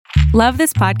Love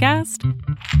this podcast?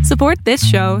 Support this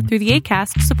show through the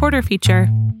Acast supporter feature.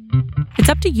 It's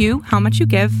up to you how much you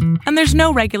give, and there's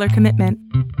no regular commitment.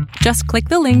 Just click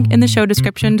the link in the show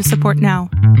description to support now.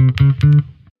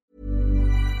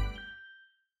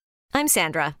 I'm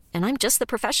Sandra, and I'm just the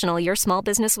professional your small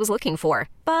business was looking for.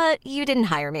 But you didn't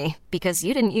hire me because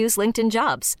you didn't use LinkedIn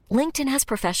Jobs. LinkedIn has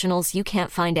professionals you can't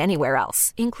find anywhere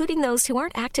else, including those who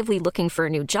aren't actively looking for a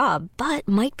new job, but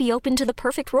might be open to the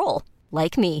perfect role,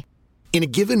 like me. In a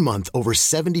given month, over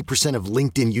 70% of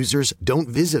LinkedIn users don't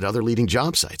visit other leading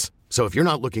job sites. So if you're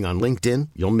not looking on LinkedIn,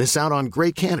 you'll miss out on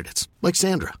great candidates like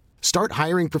Sandra. Start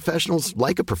hiring professionals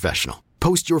like a professional.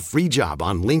 Post your free job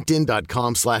on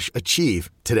linkedin.com/achieve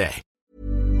today.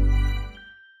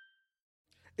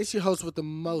 It's your host with the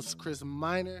most, Chris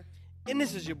Minor. And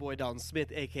this is your boy Dalton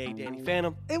Smith, a.k.a. Danny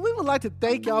Phantom. And we would like to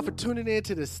thank y'all for tuning in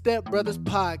to the Step Brothers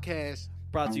Podcast.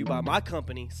 Brought to you by my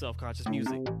company, Self-Conscious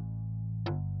Music.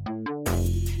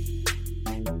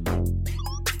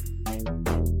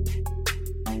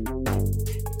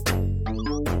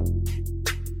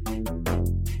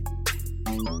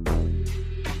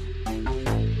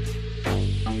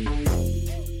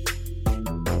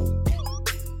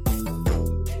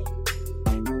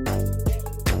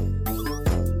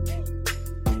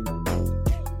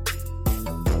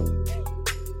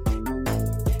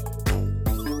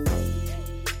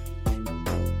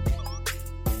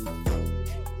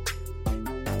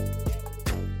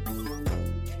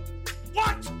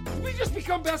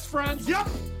 Best friends. Yep.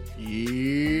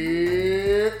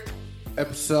 Yeah.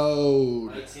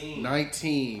 Episode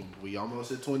 19. We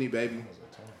almost at 20, baby.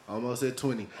 Almost at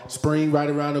 20. Spring right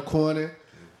around the corner.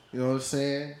 You know what I'm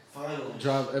saying? Finally.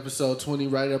 Drop episode 20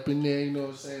 right up in there. You know what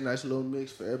I'm saying? Nice little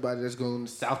mix for everybody that's going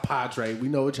to South Padre. We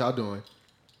know what y'all doing.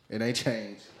 It ain't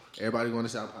changed. Everybody going to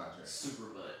South Padre. Super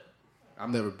lit. I've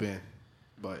never been,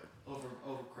 but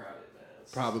Overcrowded, man.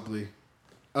 probably.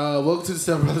 Welcome to the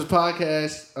Step Brothers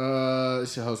Podcast.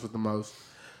 It's your host with the most,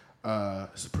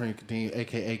 Supreme Kadeem,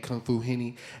 a.k.a. Kung Fu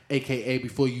Henny, a.k.a.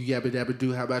 Before You Yabba Dabba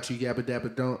Do, How About You Yabba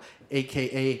Dabba Don't,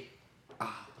 a.k.a.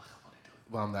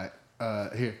 Well, I'm not.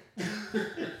 Here.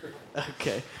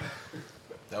 Okay.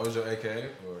 That was your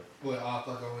AKA? Or What, I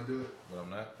thought I want to do it? but I'm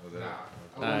not? Was that Nah. I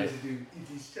Alright. wanted to do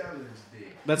E.T.'s challenge day.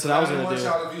 That's what I was going to want do.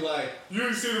 y'all to be like, you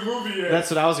ain't seen the movie yet. That's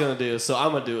what I was going to do, so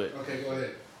I'm going to do it. Okay, go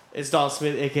ahead. It's Dalton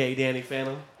Smith, a.k.a. Danny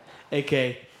Phantom,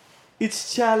 a.k.a.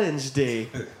 It's Challenge Day.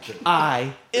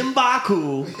 I am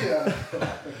Baku.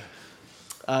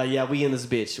 Yeah, we in this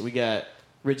bitch. We got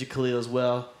Richard Khalil as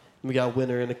well. We got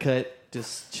Winter in the cut,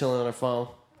 just chilling on our phone.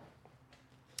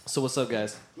 So what's up,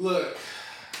 guys? Look,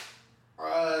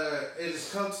 it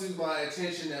has come to my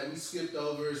attention that we skipped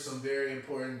over some very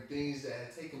important things that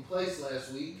had taken place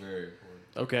last week. very important?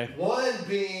 Okay. One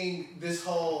being this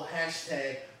whole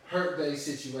hashtag Hurt Bay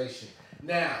situation.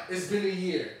 Now, it's been a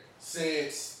year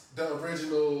since the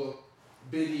original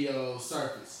video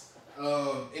surfaced.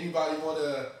 Anybody want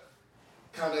to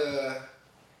kind of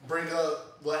bring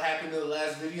up what happened in the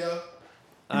last video?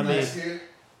 Last year?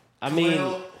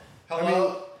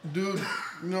 Hello? Dude,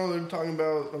 you know they're talking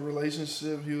about a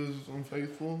relationship. He was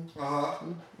unfaithful. Uh-huh.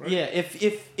 Right? Yeah,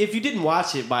 if you didn't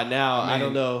watch it by now, I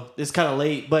don't know. It's kind of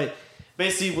late, but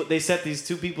basically what they set these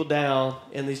two people down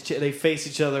and they face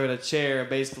each other in a chair.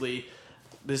 Basically,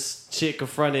 this chick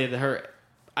confronted her,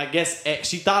 I guess, ex.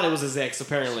 She thought it was his ex,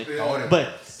 apparently. Yeah.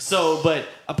 But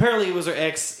apparently it was her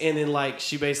ex, and then like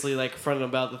she basically like confronted him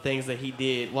about the things that he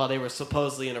did while they were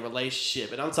supposedly in a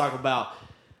relationship. And I'm talking about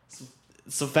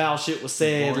some foul shit was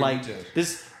said. Like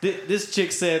this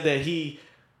chick said that he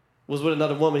was with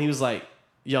another woman. He was like,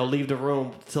 "Yo, leave the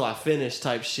room till I finish,"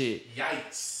 type shit.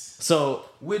 Yikes. So,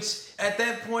 Which, at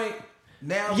that point,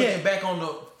 now looking back on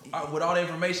the with all the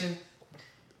information,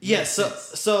 yeah.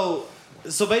 So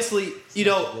basically, you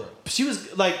know, she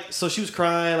was like, she was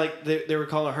crying, like they were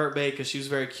calling her Hurt Bae because she was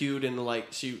very cute and like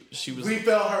she was. We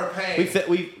felt her pain.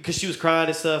 Because she was crying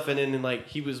and stuff, and then like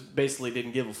he was basically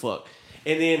didn't give a fuck.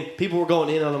 And then people were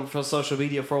going in on him from social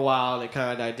media for a while, and it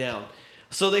kind of died down.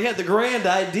 So they had the grand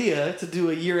idea to do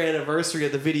a year anniversary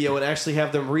of the video and actually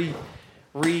have them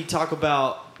talk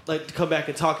about, like, to come back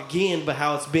and talk again, but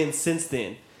how it's been since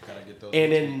then.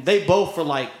 And then they both were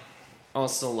like, on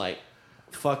some like,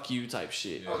 fuck you type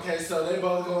shit. Okay, so they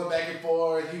both going back and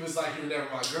forth. He was like, "You were never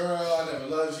my girl. I never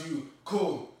loved you."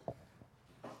 Cool.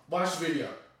 Watch the video.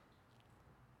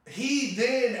 He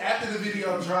then, after the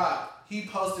video dropped, he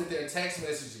posted their text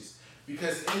messages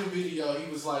because in the video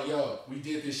he was like, "Yo, we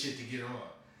did this shit to get on,"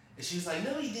 and she was like,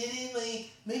 "No, he didn't. Like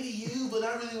maybe you, but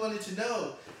I really wanted to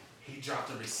know." He dropped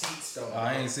the receipts though.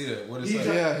 I ain't see that. What is that?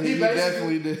 Yeah, he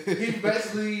definitely did. He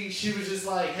basically, she was just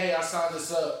like, "Hey, I signed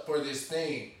us up for this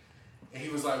thing," And he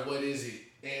was like, what is it?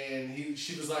 And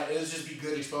she was like, it'll just be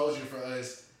good exposure for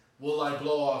us. We'll like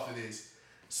blow off of this.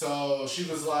 So she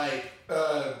was like,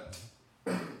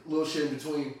 little shit in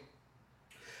between.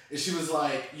 And she was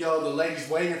like, yo, the lady's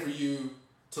waiting for you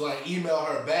to like email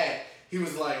her back. He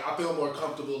was like, I feel more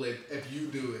comfortable if you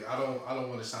do it. I don't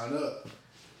want to sign up.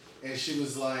 And she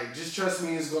was like, just trust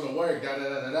me, it's gonna work. Da da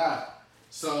da da da.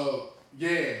 So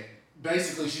yeah,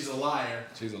 basically she's a liar.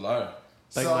 She's a liar.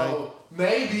 So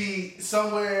maybe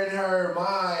somewhere in her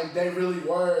mind they really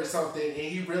were something, and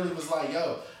he really was like,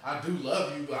 yo, I do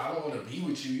love you, but I don't want to be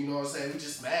with you. You know what I'm saying? We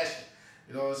just smashed it.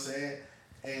 You know what I'm saying?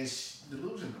 And she's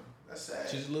delusional. That's sad.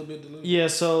 She's a little bit delusional. Yeah.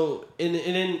 So in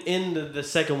the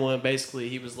second one, basically,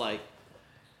 he was like,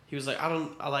 I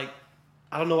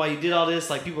don't know why you did all this.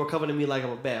 Like, people are coming to me like I'm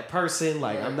a bad person.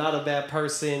 Like, right. I'm not a bad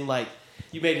person. Like,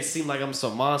 you made it seem like I'm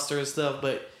some monster and stuff.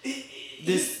 But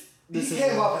this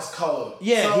came off as cold.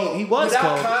 Yeah, so he was without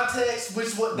cold. Without context,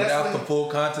 without the full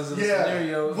context of the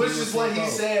scenario. Which is what he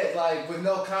said. Like, with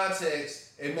no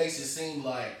context, it makes it seem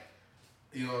like,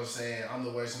 you know what I'm saying, I'm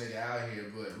the worst nigga out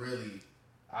here. But really,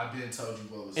 I've been told you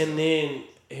what was and up.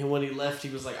 Then when he left, he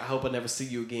was like, I hope I never see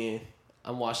you again.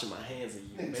 I'm washing my hands of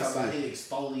you. Nigga talking about he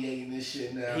exfoliating this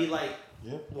shit now. He like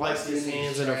wipes his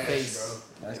hands in her face.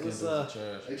 Bro. It was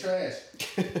trash. They trash.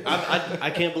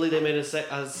 I can't believe they made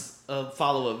a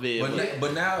follow-up video.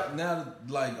 But now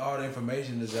like all the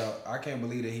information is out. I can't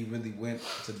believe that he really went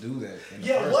to do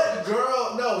that. What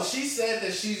girl? No, she said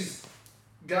that she's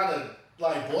got a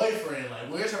like boyfriend.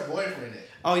 Like, where's her boyfriend at?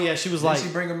 Oh yeah, she was Did like, she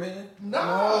bring him in?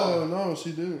 No,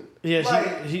 she didn't. Yeah,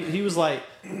 like, he was like,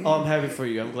 oh, I'm happy for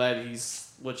you. I'm glad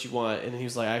he's what you want. And he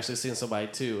was like, I actually seen somebody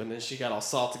too. And then she got all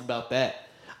salty about that.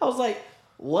 I was like,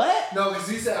 what? No, because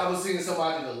he said I was seeing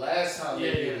somebody the last time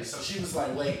they did Yeah. it. So she was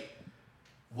like, wait,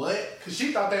 what? Because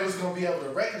she thought they was going to be able to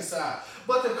reconcile.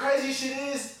 But the crazy shit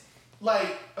is,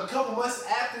 like, a couple months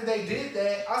after they did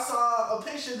that, I saw a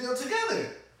picture of them together.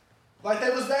 Like,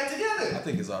 they was back together. I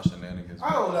think it's all shenanigans.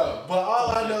 I don't know. But all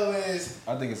I know is,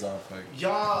 I think it's all fake.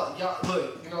 y'all,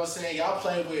 look, you know what I'm saying? Y'all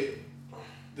play with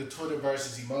the Twitter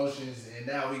versus emotions, and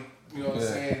now we, you know what I'm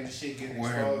saying? The shit getting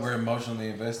exposed. We're emotionally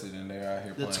invested, and they're out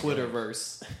here The playing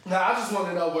Twitterverse. Now, I just want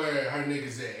to know where her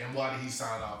nigga's at and why did he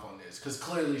sign off on this? Because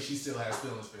clearly she still has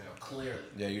feelings for him. Clearly.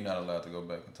 Yeah, you're not allowed to go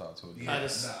back and talk to her. Yeah, I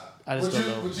just would don't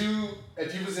know. Would you,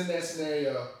 if you was in that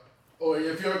scenario, or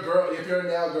if your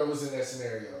now girl was in that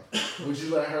scenario, would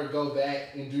you let her go back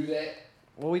and do that?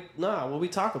 What we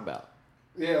talk about?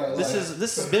 Yeah. This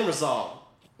has been resolved.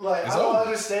 Like, I don't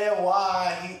understand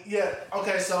why he. Yeah.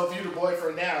 Okay, so if you're the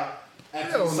boyfriend now,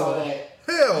 after you saw that,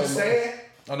 you saying?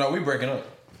 Oh no, we breaking up.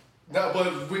 No,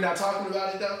 but we're not talking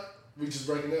about it though. We just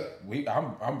breaking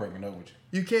up. I'm breaking up with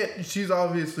you. You can't. She's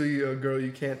obviously a girl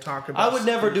you can't talk about. I would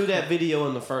never do that video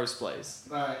in the first place.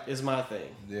 Right. Is my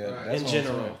thing. Yeah. Right. That's In what I'm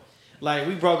general. saying. Like,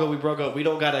 we broke up. We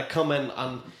don't gotta come in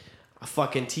on a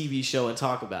fucking TV show and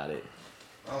talk about it.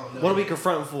 What are we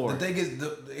confronting for? The thing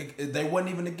is, they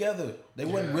wasn't even together. They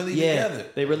wasn't really Yeah, together.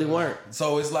 they really weren't.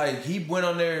 So it's like he went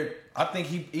on there. I think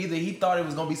he thought it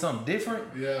was gonna be something different.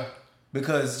 Yeah.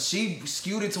 Because she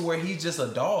skewed it to where he's just a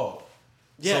dog.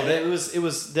 Yeah, so it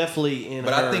was definitely in.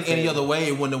 But her I think favor. any other way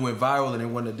it wouldn't have went viral and it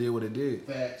wouldn't have did what it did.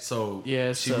 Facts. So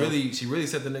Yeah, she so- really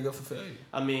set the nigga up for failure.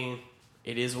 I mean,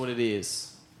 it is what it is.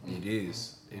 It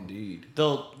is indeed.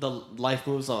 The life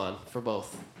moves on for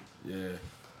both. Yeah,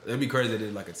 it'd be crazy if they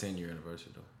did like a 10-year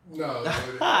anniversary though. No.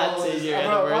 10-year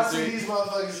Bro, if I see anniversary. these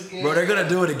motherfuckers again. Bro, they're gonna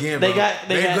do it again. Bro.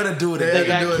 They're gonna do it They again.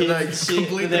 got do it kids like and shit.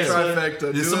 complete the The next one. trifecta.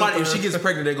 If Do somebody, it if she for- gets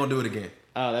pregnant, they're gonna do it again.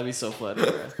 Oh, that'd be so funny.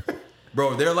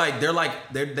 Bro. Bro,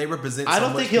 they represent. I so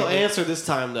don't much think he'll people. answer this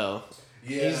time though.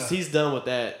 Yeah. He's done with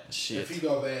that shit. If he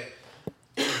go back,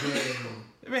 then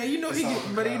Man, you know It's he all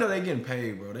get, but you crap. know they getting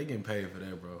paid, bro. They getting paid for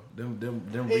that, bro.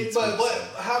 Them Hey, retweets.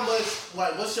 but how much?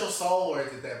 Like, what's your soul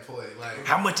worth at that point? Like,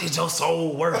 How much is your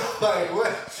soul worth? like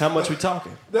what? How much we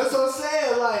talking? That's what I'm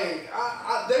saying. Like,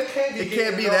 they can't be. It can't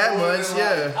getting be no that more much, than,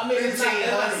 yeah. I mean, it's not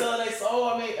 1,500. selling their soul.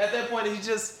 I mean, at that point,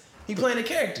 he playing a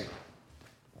character.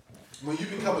 When you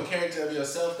become a character of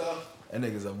yourself, though. That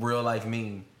nigga's a real life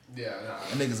meme. Yeah, nah.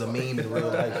 That nigga's a meme in real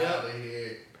life. Get out of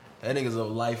here. That nigga's a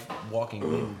life walking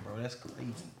meme, bro. That's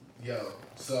crazy. Yo,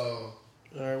 so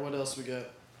All right, what else we got?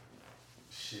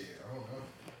 shit, I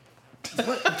don't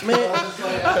know. Man,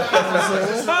 I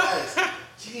just relax.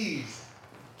 Jeez.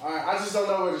 All right, I just don't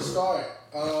know where to start.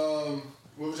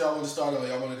 What would y'all want to start on?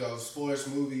 Y'all want to go sports,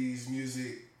 movies,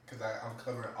 music? Because I'm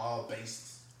covering all bases.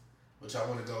 What y'all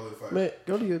want to go with first? man,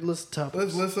 go to your list of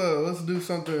topics. Let's do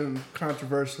something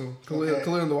controversial. Khalil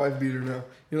Okay. the wife beater now.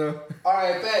 You know. All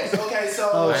right, thanks. Okay, so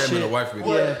Oh, I am shit. in a wife beater.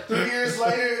 what? Yeah. 3 years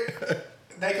later,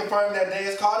 they confirmed that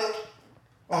Dez caught it.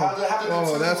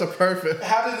 Oh, that's a perfect.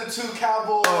 How did the two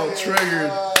Cowboys? Oh, triggered.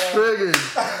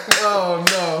 Oh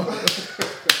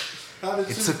no.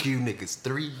 It took you niggas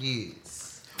 3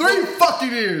 years. 3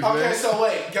 fucking years, Okay, man. so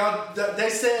wait, y'all. They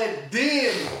said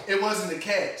then it wasn't a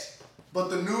catch, but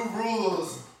the new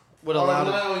rules Would are allow it.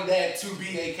 allowing that to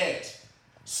be a catch.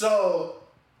 So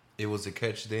It was a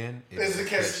catch then. it's a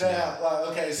catch now. Like,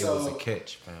 okay, It so was a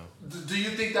catch, fam. do you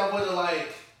think that would have like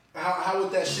how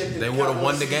would that shift? They would have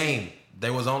won the game. They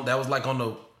was on. That was like on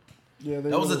the. Yeah,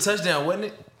 That was a touchdown, wasn't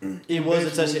it? It was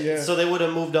a touchdown. Yeah. So they would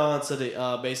have moved on to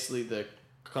the basically the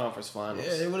conference finals.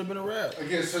 Yeah, it would have been a wrap.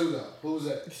 Against who though? Who was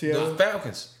that? The Seattle.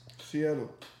 Falcons. Seattle.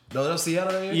 No, that was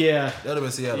Seattle. That year? Yeah. That would have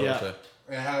been Seattle. Yeah. Okay.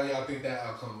 And how y'all think that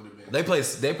outcome would have been?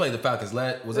 They played the Falcons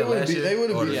last. Was They that would've last beat- year? they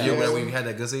would've Or beat the year where Seattle. we had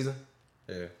that good season?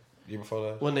 Yeah. Year before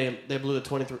that. When they blew a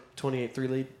 28-3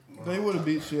 lead. They would have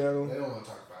beat They Seattle. don't want to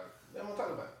talk about it. They don't want to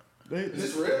talk about it. They,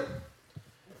 Is this real?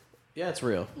 Yeah, it's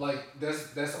real. Like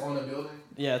that's on the building?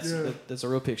 Yeah, it's Yeah. That's a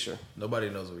real picture. Nobody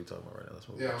knows what we're talking about right now. Let's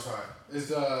move. Yeah, I'm sorry.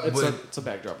 It's It's a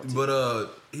backdrop. But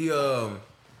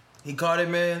he caught it,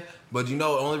 man. But you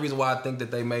know, the only reason why I think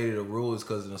that they made it a rule is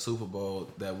because in the Super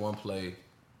Bowl, that one play,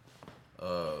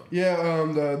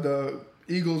 the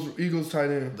Eagles tight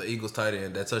end. the Eagles tight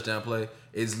end, that touchdown play,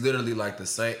 it's literally like the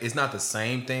same. It's not the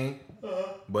same thing,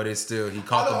 but it's still he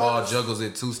caught the ball, juggles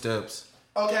it 2 steps,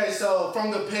 okay. So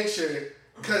from the picture,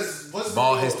 because what's the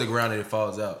ball rule? hits the ground and it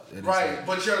falls out. And it's Right, like-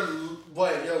 but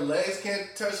your legs can't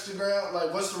touch the ground.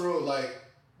 Like, what's the rule? Like,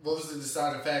 what was the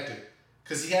deciding factor?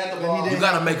 Because he had the ball. didn't You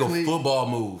gotta make a complete- football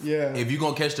move. Yeah. If you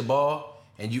gonna catch the ball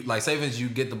and you like, say for instance, you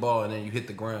get the ball and then you hit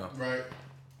the ground Right.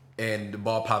 and the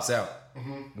ball pops out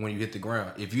Mm-hmm. when you hit the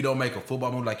ground. If you don't make a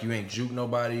football move, like you ain't juke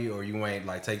nobody or you ain't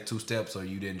like take 2 steps or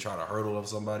you didn't try to hurdle of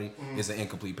somebody, it's an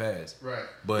incomplete pass. Right.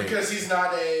 But because he's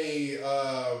not a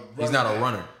he's not a back.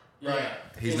 runner. Right.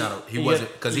 He's not a. He You wasn't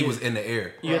had- because he you- was in the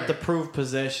air. You have to Right. prove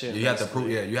possession. You have to basically.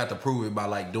 prove. Yeah, you have to prove it by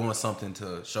like doing something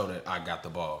to show that I got the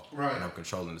ball. Right. And I'm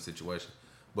controlling the situation.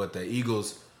 But the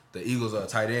Eagles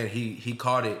tight end, he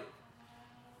caught it.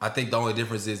 I think the only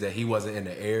difference is that he wasn't in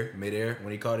the air, midair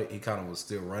when he caught it. He kind of was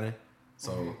still running,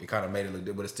 so it kind of made it look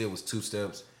good. But it still was 2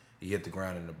 steps. He hit the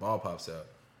ground and the ball pops out.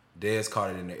 Dez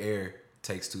caught it in the air,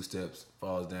 takes 2 steps,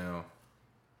 falls down,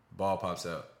 ball pops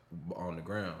out on the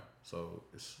ground. So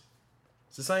it's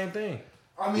the same thing.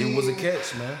 I mean, It was a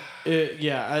catch, man.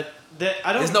 I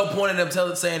don't. There's no point in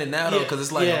them saying it now though, because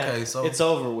it's like, okay, so it's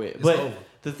over with. But over.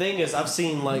 the thing is, I've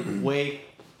seen like way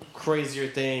crazier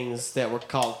things that were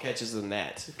called catches than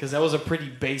that, because that was a pretty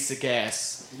basic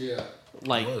ass. Yeah.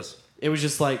 Like It was. it was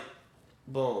just like,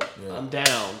 boom, Yeah. I'm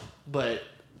down, but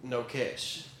no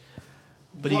catch.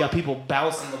 But you got people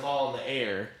bouncing the ball in the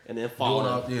air and then doing falling.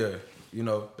 all, yeah, you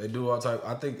know, they do all type.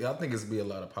 I think it's be a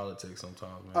lot of politics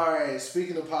sometimes, man. All right.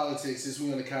 Speaking of politics, since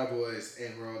we on the Cowboys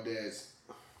and we're on Dez,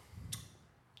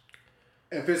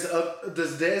 if it's up,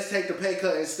 does Dez take the pay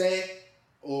cut and stay,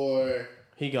 or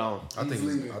He gone. I think leaving.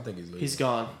 he's leaving. He's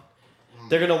gone.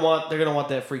 They're gonna want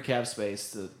that free cap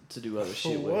space to do other For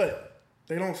shit with. what?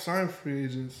 They don't sign free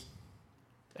agents.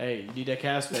 Hey, you need that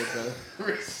cap space, brother.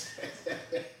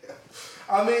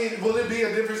 I mean, will it be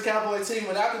a different Cowboy team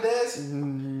without the Dez?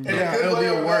 In a Yeah, good it'll way be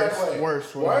or a bad worse, way?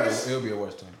 worse. Worse? It'll be a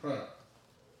worse team. Huh.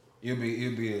 It'll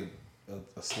be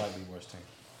a slightly worse team.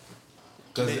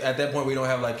 Because at that point we don't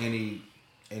have like any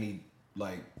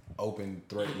like open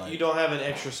threat. Like You don't have an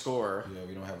extra scorer. yeah,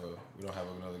 we don't have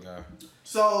another guy.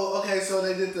 So okay, so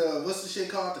they did the what's the shit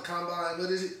called, the combine? What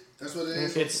is it? That's what it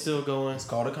is. It's still going. It's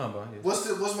called a combine. Yeah.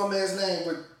 What's my man's name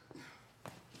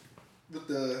with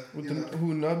the With you know?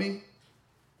 who Nubby?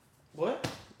 What?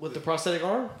 With the prosthetic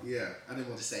arm? Yeah, I didn't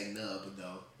want to say nub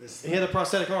though. It's, He had a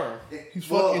prosthetic arm. He's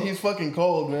fucking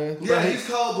cold, man. yeah, he's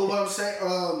cold, but what I'm saying,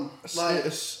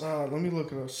 like Let me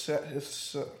look it up.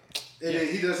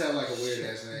 he does have like a weird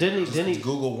ass name. Didn't he?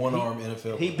 Google one arm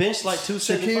NFL. He benched like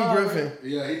 275. Shaquem Griffin.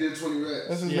 Yeah, he did 20 reps.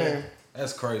 That's his Yeah. name.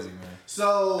 That's crazy, man.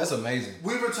 So That's amazing.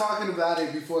 We were talking about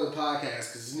it before the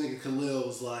podcast because this nigga Khalil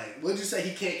was like, "What'd you say?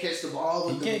 He can't catch the ball."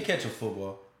 He With can't catch a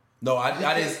football. No,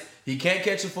 I didn't. He can't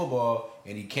catch a football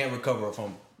and he can't recover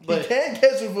from. He But can't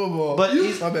catch a football. but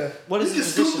he's, My bad. what You is can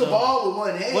his scoop position the though? ball with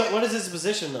one hand. What is his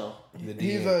position though? The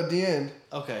He's DN. a D end.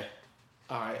 Okay.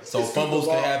 All right. So scoop fumbles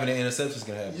the can ball. happen and interceptions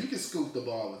can happen. You can scoop the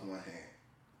ball with one hand.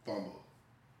 Fumble.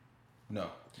 No.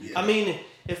 Yeah. I mean,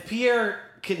 if Pierre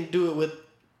can do it with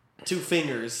 2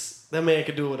 fingers, that man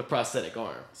can do it with a prosthetic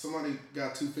arm. Somebody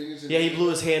got 2 fingers. In Yeah, he there? blew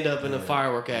his hand up in a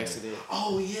firework accident.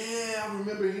 Oh yeah, I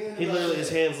remember hearing. He about literally, that. his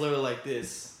hands literally like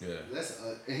this. Yeah. That's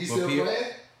and he's But still Pierre- playing.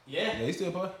 Yeah. Yeah, he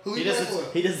still play. Who He he does playing the,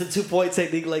 for? he does the 2-point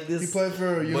technique like He this. played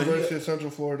for University of Central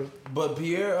Florida. But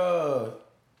Pierre,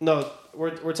 No,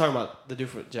 we're talking about the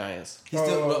different giants. He's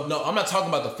still no. I'm not talking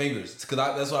about the fingers because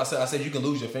that's what I said. I said you can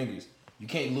lose your fingers. You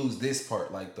can't lose this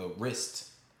part, like the wrist.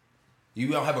 You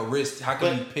don't have a wrist. How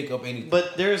can you pick up anything?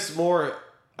 But there's more.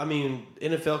 I mean,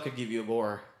 NFL could give you a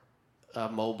more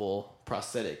mobile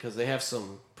prosthetic because they have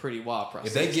some pretty wild prosthetics.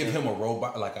 If they give him a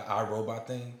robot, like an iRobot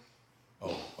thing,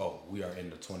 we are in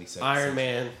the 22nd Iron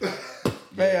Man.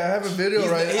 Hey, I have a video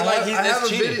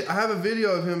I have a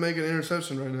video of him making an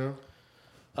interception right now.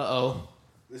 Uh-oh.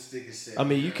 This nigga said. I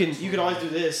mean, you can always do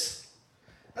this.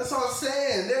 That's what I'm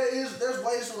saying. There's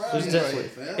ways around There's it. definitely.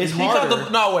 Fam. It's He harder. got the,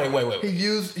 no, wait. He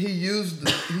used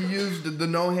the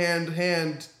no hand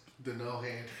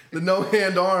The no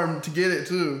hand arm to get it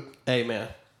too. Hey man.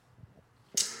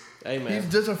 He's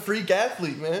just a freak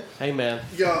athlete, man. Hey man.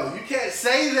 Yo, you can't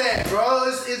say that, bro.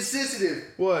 It's insensitive.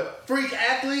 What? Freak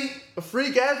athlete? A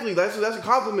freak athlete. That's a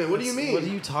compliment. What do you mean? What are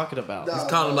you talking about? He's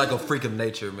kind of like a freak of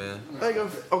nature, man.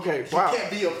 Okay, wow. You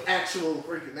can't be an actual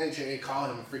freak of nature and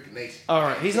call him a freak of nature. All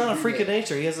right, he's not a freak of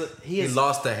nature. He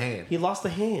lost a hand. He lost a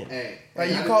hand. Hey, like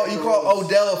you call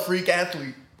Odell a freak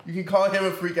athlete. You can call him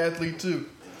a freak athlete too.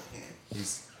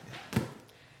 He's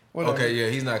Whatever. okay. Yeah,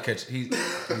 he's not catching. He's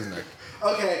not.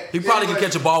 Okay. He probably can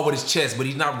catch a ball with his chest, but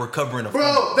he's not recovering a Bro,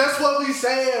 fumble. that's what we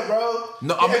saying, bro.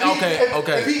 No, I mean,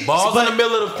 okay. Ball's in the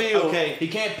middle of the field. Okay. He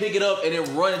can't pick it up and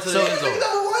then run into the end zone.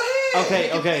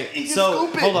 Okay. So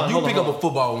hold on. You pick up a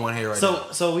football with one hand right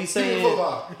now. So he's saying.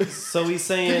 So he's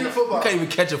saying. You can't even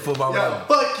catch a football right now.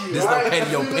 Fuck you. This right?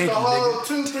 located your pinky,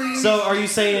 nigga. So are you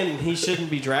saying he shouldn't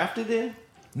be drafted then?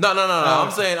 No.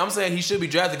 I'm saying he should be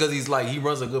drafted because he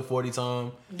runs a good 40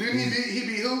 time. Didn't he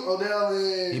beat who? Odell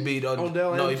and He beat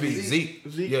Odell. No, he beat Zeke.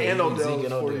 Zeke Yeah, and he beat Odell Zeke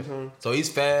and was 40 Odell. times. So he's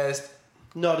fast.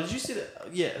 No, did you see that?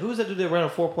 Yeah, who's that dude that ran a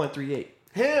 4.38?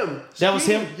 Him. That was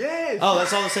him? Yes. Oh,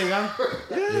 that's all the same guy?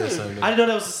 Yeah, same nigga. I didn't know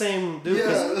that was the same dude.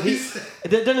 Yeah.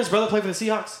 Doesn't his brother play for the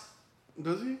Seahawks?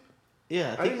 Does he?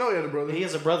 Yeah. I didn't know he had a brother. He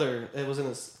has a brother. It was in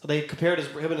his. They compared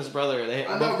him and his brother. They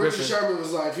I know Richard Sherman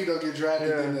was like, if he don't get drafted,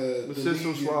 then the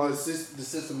system's flawed. The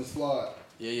system is flawed.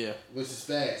 Yeah. Which is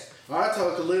facts. I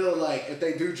told Khalil, like, if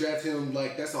they do draft him,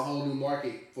 like, that's a whole new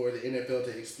market for the NFL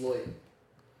to exploit.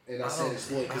 And I said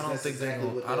exploit because that's exactly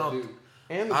what they'll do.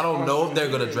 I don't know if they're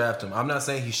gonna draft him. I'm not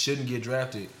saying he shouldn't get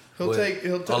drafted. He'll take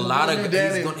a lot of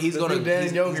he's gonna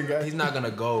not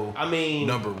gonna go. I mean,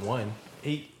 number one.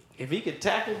 If he could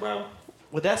tackle, bro,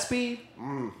 with that speed,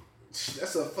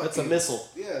 that's a missile.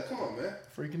 Yeah, come on, man.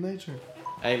 Freaking nature.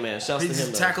 Hey man, shouts to him.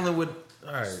 He's tackling with.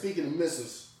 All right. Speaking of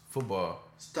missiles, football.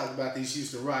 Let's talk about these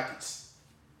Houston Rockets.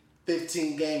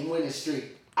 15-game winning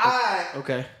streak.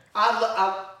 Okay.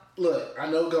 Look, I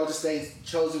know Golden State's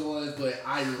chosen ones, but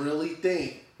I really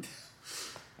think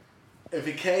if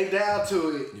it came down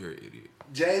to it, you're an idiot.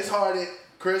 James Harden,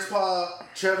 Chris Paul,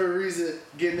 Trevor Ariza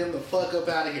getting them the fuck up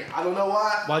out of here. I don't know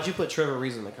why. Why'd you put Trevor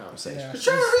Ariza in the conversation? Yeah.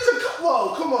 Trevor Ariza,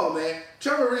 whoa, come on, man.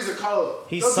 Trevor Ariza cold.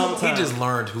 He just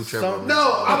learned who Trevor Ariza is.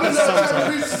 No, I've been knowing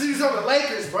Trevor Ariza since he was on the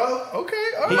Lakers, bro.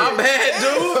 Okay, my bad,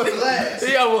 dude. Relax.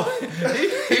 He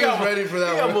was ready for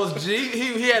that. He almost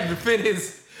he had to defend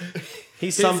his. He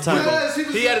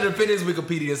had to defend his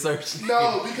Wikipedia search.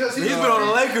 No, because he's been on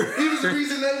the Lakers. He was the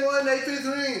reason they won their fifth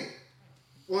ring.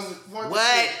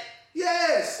 What?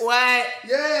 Yes. What?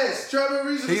 Yes. Trevor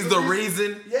Ariza. He's the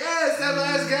reason. Yes, that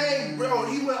last game, bro.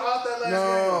 He went off that last game.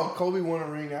 No, Kobe won a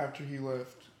ring after he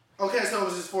left. Okay, so it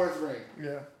was his fourth ring.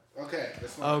 Yeah. Okay,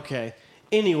 that's fine. Okay.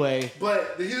 Anyway.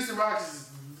 But the Houston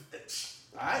Rockets is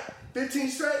all right. 15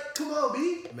 straight. Come on,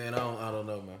 B. Man, I don't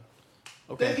know, man.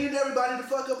 Okay. They're getting everybody the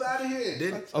fuck up out of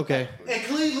here. Okay. And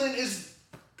Cleveland is.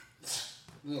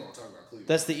 We don't want to talk about Cleveland.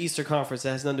 That's the Eastern Conference.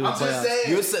 That has nothing to do with I'm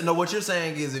just saying. What you're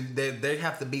saying is if they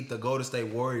have to beat the Golden State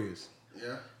Warriors.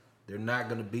 Yeah. They're not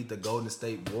going to beat the Golden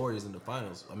State Warriors in the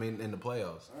finals. I mean, in the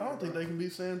playoffs. I don't think they can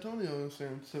beat San Antonio in a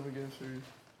 7-game series.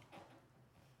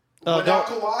 Without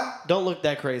Kawhi? Don't look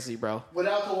that crazy, bro.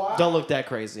 Without Kawhi? Don't look that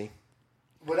crazy.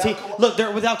 Kawhi? Look,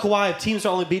 without Kawhi, teams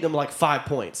are only beating them like 5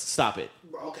 points. Stop it.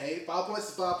 Okay, 5 points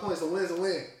is 5 points. A win's a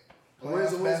win. A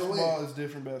win's a win. Basketball is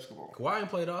different basketball. Kawhi ain't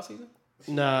played all season?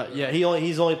 Nah, yeah,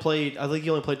 he's only played. I think he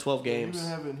only played 12 games.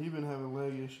 He's been having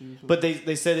leg issues. But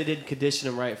they said they didn't condition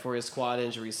him right for his quad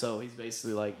injury, so he's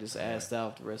basically like just assed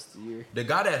out the rest of the year. The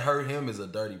guy that hurt him is a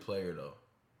dirty player though.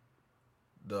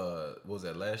 What was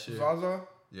that last year? Zaza?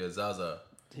 Yeah, Zaza.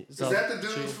 Is that the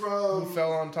dude from? Who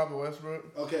fell on top of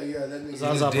Westbrook? Okay, yeah, that nigga. He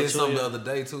just did something the other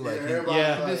day too. Like he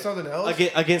did something else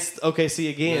against OKC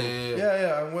again.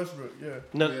 Yeah, on Westbrook. Yeah.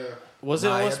 No, was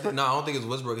it on Westbrook? No, I don't think it was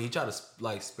Westbrook. He tried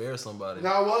to spare somebody.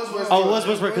 No, it was Westbrook. Oh, it was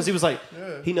Westbrook because he was like,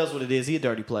 he knows what it is. He a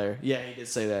dirty player. Yeah, he did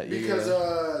say that. Because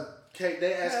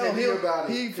They asked KD about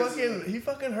it. He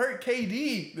fucking hurt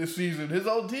KD this season. His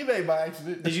old teammate by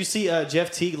accident. Did you see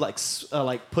Jeff Teague like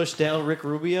push down Rick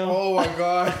Rubio? Oh my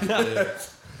god!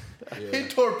 He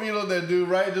torpedoed that dude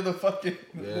right into the fucking.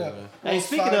 Yeah. Hey,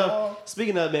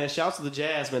 speaking of man, shouts to the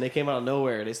Jazz, man. They came out of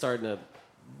nowhere. They started to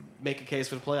make a case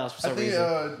for the playoffs for some reason.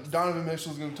 I think Donovan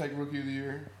Mitchell's going to take Rookie of the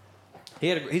Year.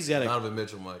 Donovan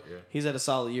Mitchell might, yeah. He's had a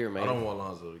solid year, man. I don't want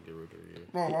Lonzo to get Rookie of the Year.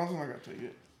 No, Lonzo's not going to take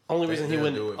it. Only reason he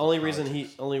win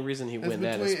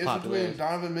that is popularity. It's between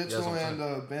Donovan Mitchell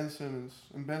and Ben Simmons.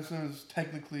 And Ben Simmons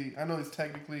technically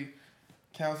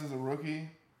counts as a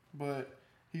rookie, but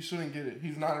he shouldn't get it.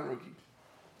 He's not a rookie.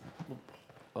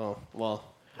 Oh, well,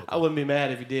 I wouldn't be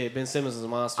mad if he did. Ben Simmons is a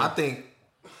monster. I think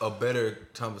a better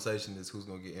conversation is who's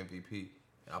going to get MVP.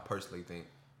 I personally think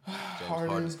James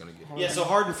Harden's going to get it. Yeah, so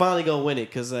Harden finally going to win it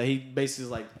because he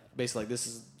basically like this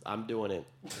is I'm doing it.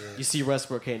 Yeah. You see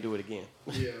Westbrook can't do it again.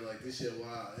 Yeah, like this shit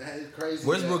wild. It's crazy.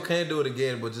 Westbrook can do it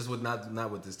again, but just with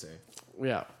not with this team.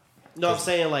 Yeah. No, I'm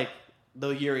saying like the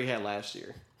year he had last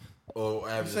year. Or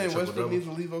you saying Westbrook needs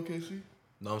to leave OKC?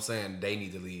 No, I'm saying they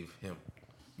need to leave him.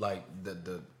 Like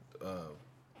the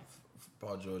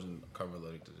Paul George and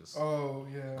Carmelo need to just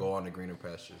go on the greener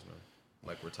pastures, man.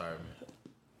 Like retirement.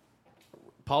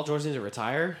 Paul George needs to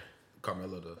retire?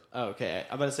 Carmelo does. Oh, okay.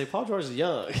 I'm about to say Paul George is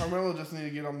young. Carmelo just need to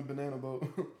get on the banana boat.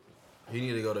 He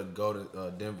need to go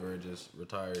to Denver and just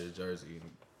retire his jersey.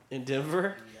 In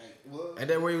Denver? Ain't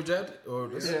that where he was drafted? Or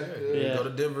yeah. Go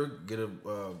to Denver, get a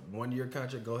 1-year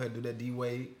contract. Go ahead and do that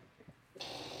D-Wade.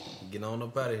 Get on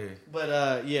up out of here.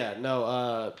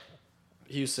 But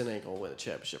Houston ain't gonna win the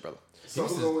championship, brother. So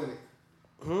who's gonna win it?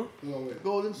 Who gonna win it?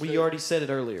 Golden State. We already said it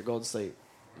earlier. Golden State.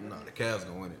 No, the Cavs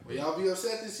gonna win it. Well, y'all be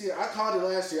upset this year. I called it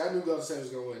last year. I knew Golden State was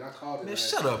gonna win. I called it. Man,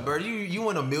 shut up, bro. You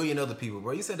and a million other people,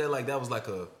 bro. You said that like that was like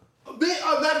a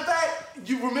matter of fact,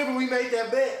 you remember we made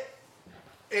that bet,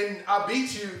 and I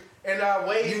beat you, and I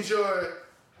waived your,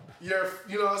 you know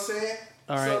what I'm saying?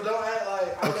 All right. So don't act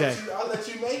like I'll let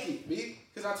you make it, B.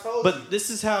 Because I told you. But this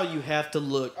is how you have to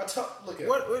look. Look at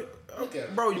Look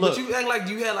at bro. Look. But you act like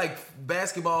you had like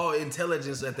basketball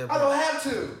intelligence at that point. I don't have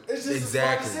to. It's just a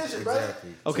smart decision, bro.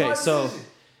 Exactly. Okay, so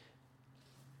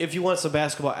if you want some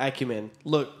basketball acumen,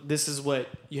 look, this is what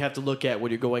you have to look at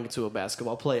when you're going into a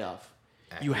basketball playoff.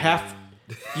 You have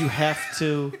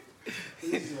to.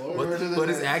 What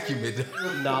is acumen?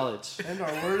 Knowledge. And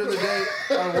our word of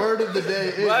the day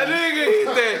is. My nigga,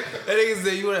 that nigga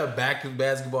said you want to have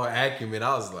basketball acumen.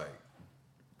 I was like,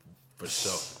 for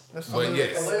sure. But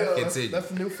yes, continue. That's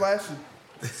the new flashy.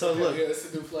 So look, that's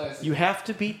the new flashy. You have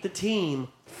to beat the team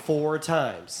 4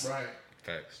 times. Right.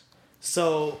 Facts.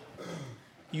 So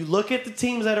you look at the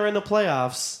teams that are in the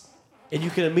playoffs, and you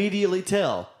can immediately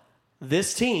tell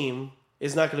this team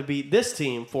is not going to beat this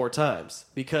team 4 times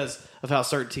because of how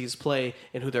certain teams play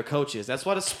and who their coach is. That's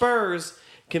why the Spurs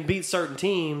can beat certain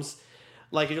teams.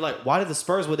 Like, you're like, why did the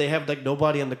Spurs, would they have like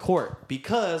nobody on the court?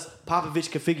 Because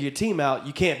Popovich can figure your team out.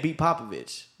 You can't beat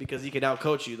Popovich because he can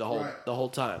outcoach you the whole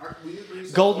time.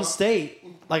 Golden State,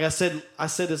 like I said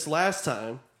this last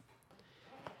time,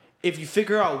 if you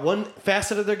figure out one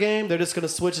facet of their game, they're just going to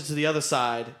switch it to the other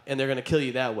side and they're going to kill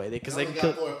you that way. Because they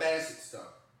got 4 facets, though.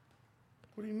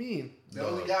 What do you mean? They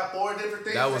only got 4 different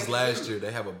things. That was last year.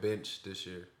 They have a bench this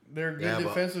year. They're a good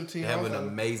defensive team. They have an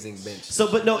amazing bench. So,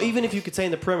 but no, even if you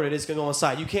contain the perimeter, it's going to go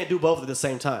inside. You can't do both at the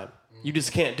same time. You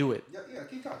just can't do it. Yeah,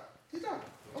 keep talking. I'm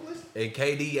listening. And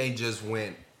KD ain't just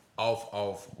went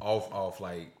off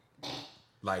like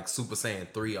Super Saiyan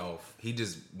 3 off. He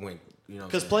just went,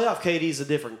 because playoff KD is a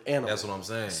different animal. That's what I'm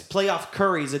saying. Playoff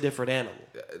Curry is a different animal.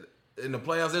 In the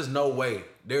playoffs, there's no way.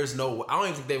 I don't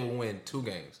even think they will win 2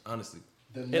 games, honestly.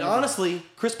 And honestly,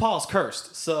 Chris Paul's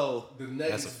cursed, so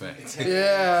that's a fact.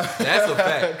 Yeah, that's a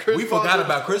fact. We forgot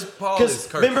about Chris Paul. Is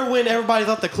cursed. Remember when everybody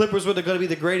thought the Clippers were going to be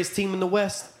the greatest team in the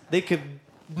West? They could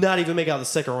not even make out the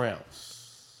second round.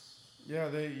 Yeah,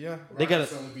 they got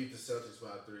to only beat the Celtics by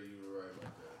 3. You were right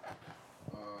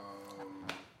about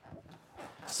that.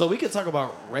 So we could talk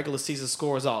about regular season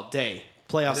scores all day.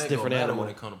 Playoffs is a different animal. When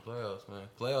it comes to playoffs, man,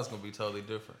 playoffs gonna be totally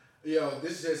different. Yo,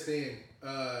 this is just in.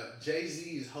 Jay-Z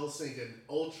is hosting an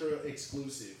ultra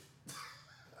exclusive.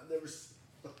 I've never seen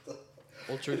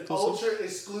ultra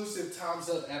exclusive Time's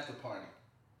Up after party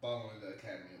following the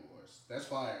Academy Awards. That's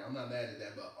fire. I'm not mad at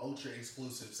that, but ultra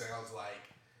exclusive sounds like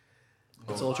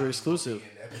it's ultra exclusive.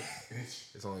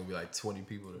 It's only gonna be like 20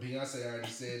 people there. Beyonce already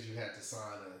said you had to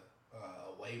sign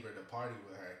a waiver to party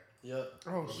with her. Yep.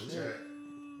 Oh shit.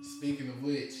 Speaking of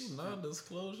which,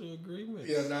 non-disclosure agreement.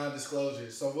 yeah, non-disclosure.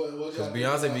 So what y'all? Because think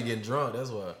Beyonce about- be getting drunk. That's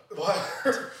why.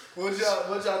 what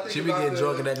y'all think? She be about getting the-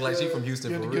 drunk and acting like she from You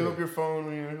Houston have for to give real. up your phone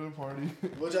when you enter the party.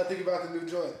 What y'all think about the new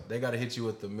joint? They gotta hit you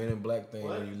with the Men in Black thing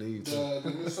when you leave. Too. The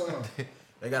new song.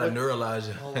 They gotta neuralize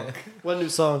you. What new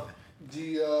song?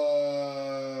 The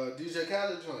DJ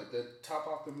Khaled joint, the top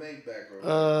off the make back,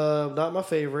 bro. Not my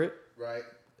favorite. Right.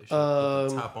 They should put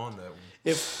the top on that one.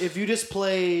 If you just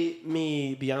play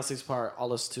me Beyonce's part, I'll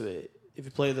listen to it. If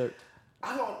you play the,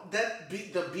 I don't. That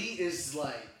beat. The beat is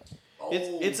like.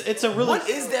 it's a really What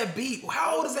is that beat?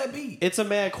 How old is that beat? It's a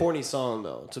mad corny song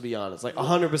though. To be honest, like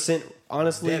 100%.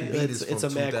 Honestly, That beat is it's a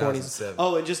from mad corny. 2007.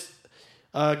 Oh, and just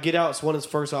Get Out's won his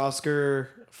first Oscar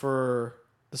for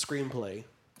the screenplay.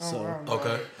 So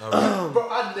Okay. All right. Bro,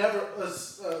 I never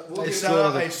was. We'll Hey,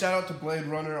 get shout out to Blade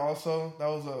Runner also. That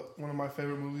was one of my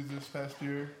favorite movies this past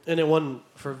year. and it won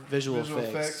for visual Visual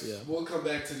effects. effects. Yeah. We'll come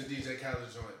back to the DJ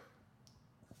Khaled joint.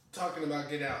 Talking about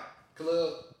Get Out.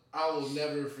 Club, I will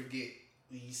never forget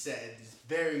when you sat in this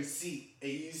very seat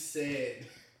and you said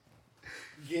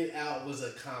Get Out was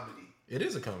a comedy. It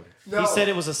is a comedy. No. He said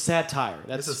it was a satire.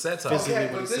 That's It's a satire. physically Okay,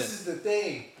 what but he this said. is the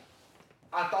thing.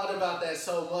 I thought about that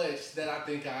so much that I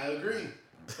think I agree.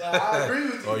 Like, I agree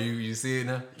with you. Oh, you see it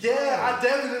now? Yeah, I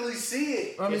definitely see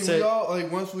it. I mean, It's we a- all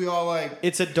like once we all like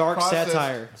It's a dark Process.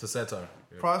 satire. It's a satire.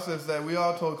 Yeah. process that, we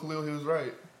all told Khalil he was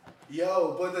right.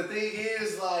 Yo, but the thing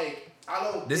is, like, I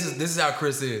don't. This think, is how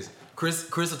Chris is. Chris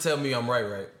will tell me I'm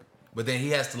right, but then he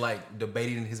has to like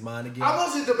debate it in his mind again I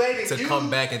wasn't debating to you. come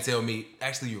back and tell me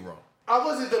actually you're wrong. I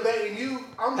wasn't debating you.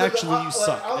 Actually, you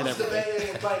suck I at was everything.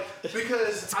 debating like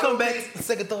because I Come don't back, think-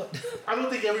 second thought. I don't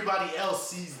think everybody else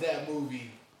sees that movie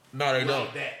No, they like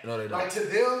don't. that. No, they don't. Like to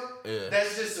them, Yeah.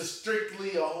 that's just a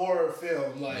strictly a horror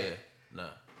film. Like Yeah, nah,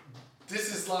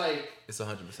 this is like it's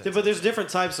 100%. But there's different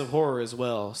types of horror as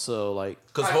well. So like,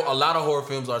 Because a lot of horror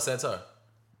films are satire.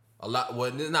 A lot,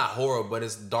 well, it's not horror, but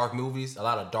it's dark movies. A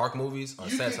lot of dark movies are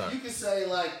satire. you can say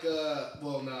like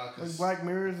well nah Like cause Black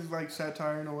Mirror is like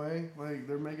satire in a way. Like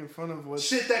they're making fun of what.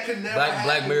 shit that could never Black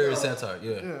happen, Mirror is though. satire.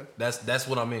 Yeah, Yeah. that's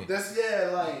what I mean. That's like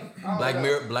I don't Black know.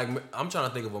 Mirror. I'm trying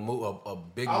to think of a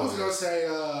big I was movie. gonna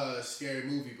say Scary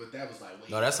Movie, but that was like way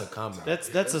No, that's a comedy. that's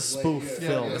a way- spoof yeah,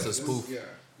 film. That's a spoof. Yeah,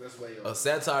 that's way A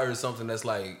satire is something that's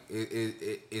like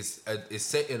it's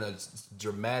set in a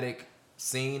dramatic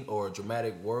scene or a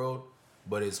dramatic world,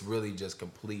 but it's really just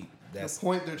complete. That's The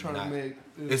point they're trying not- to make.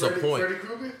 It's a point. Freddy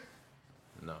Krueger?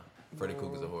 No, Freddy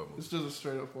Krueger's a horror movie. It's just a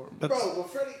straight up horror. That's- Bro, well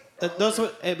Freddy That's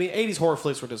what I mean. 80s horror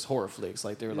flicks were just horror flicks.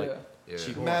 Like they were like Yeah.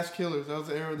 cheap horror. Mass killers. That was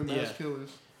the era of the mass Yeah. killers.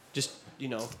 Just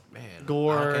Man,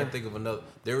 gore. I can't think of another.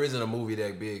 There isn't a movie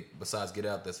that big besides Get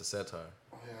Out that's a satire.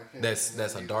 Yeah, I can't That's think of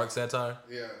that's that a either. dark satire.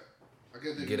 Yeah. I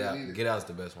can't think Get of Out. that either. Get Out's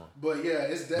the best one. But yeah,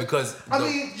 it's definitely Because I the-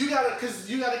 mean, you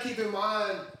gotta keep in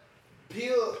mind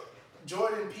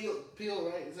Jordan Peele,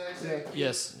 right? Is that his name?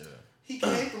 yes. Yeah. He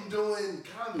came from doing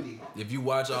comedy. If you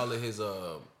watch all of his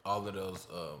all of those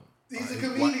He's a if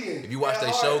comedian. If you watch At that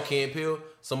heart. show Key and Peele,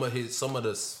 some of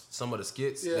the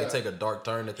skits Yeah. they take a dark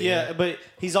turn at the Yeah, end. but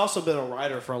he's also been a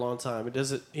writer for a long time.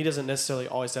 He doesn't necessarily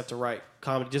always have to write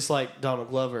comedy. Just like Donald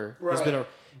Glover, he's Right. been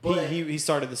But- he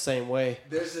started the same way.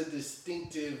 There's a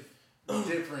distinctive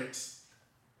difference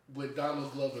with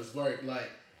Donald Glover's work. Like,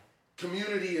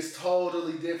 Community is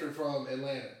totally different from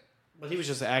Atlanta. But he was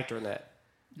just an actor in that.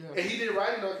 And he did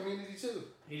writing on Community too.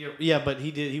 Yeah, but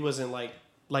he wasn't like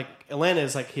Atlanta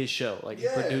is like his show. Like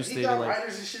Yeah, he produced he it got and like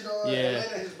writers and shit on Yeah.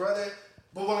 Atlanta, his brother.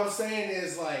 But what I'm saying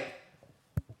is like,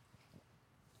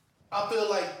 I feel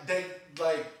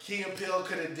like Key and Peele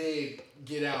could have did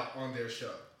Get Out on their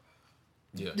show.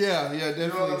 Yeah. Yeah, what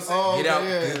definitely. I'm saying? Oh, Get Out.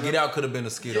 okay, yeah. Get Out could have been a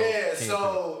skit. on Yeah, Key and Peele.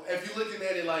 so if you're looking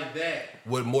at it like that,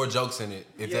 with more jokes in it.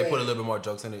 If they Yeah. put a little bit more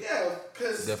jokes in it, yeah,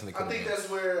 because Definitely I could've think been. that's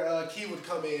where Key would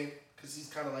come in because he's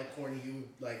kind of like corny. He would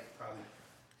like probably.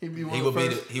 He'd be one he of would the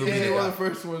be first. he would be yeah, the one guy. of the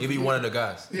first ones. He'd be one of the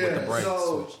guys with the Yeah, brain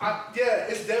so switch.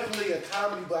 it's definitely a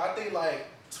comedy, but I think like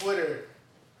Twitter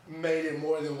made it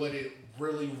more than what it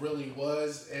really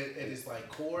was at its like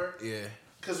core. Yeah.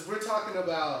 Because we're talking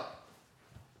about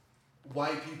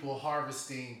white people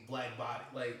harvesting black body.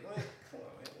 Like, come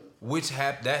on,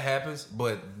 man. That happens,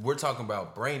 but we're talking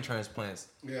about brain transplants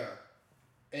Yeah.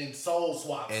 And soul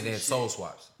swaps. and then shit. soul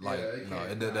swaps. Like Yeah, it no,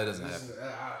 can't- that doesn't this happen. is-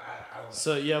 I don't know.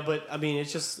 so yeah. But I mean,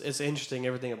 it's interesting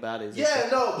everything about it. Yeah,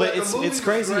 no, but the movie it's was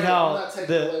crazy great. I'm how not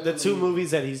taking away the from two the movie.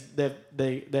 movies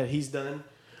that he's done.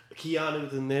 Keanu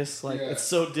than this, like Yeah. it's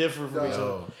so different from each other.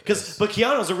 No, But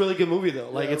Keanu's a really good movie though.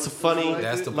 Like Yeah, it's a it was funny. like-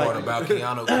 That's the like- part about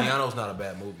Keanu. Keanu's not a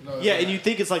bad movie. No, Yeah, it's and you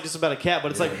think it's like just about a cat,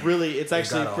 but it's like really, it's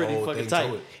actually got a pretty whole fucking thing tight.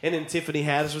 to it. And then Tiffany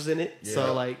Haddish was in it, Yeah.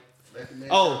 so like, at the man.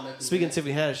 Oh, speaking of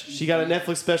Tiffany Haddish, she got a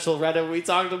Netflix special right after we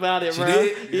talked about it, She bro.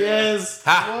 did? Yes.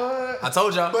 Ha! I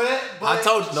told y'all. But I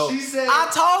told you. No. She said, I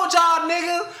told y'all,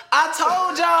 nigga. I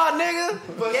told y'all,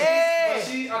 nigga. but Yeah.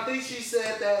 I think she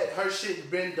said that her shit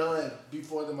been done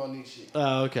before the Monique shit.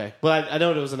 Oh, okay. Well, I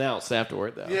know it was announced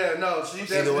afterward, though. Yeah, no, she way.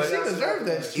 definitely She deserved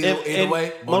that shit. Either And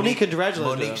way, Monique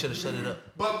congratulated her. Monique should have shut it up.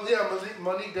 But yeah,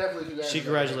 Monique definitely congratulated. She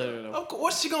congratulated her. though. Of course,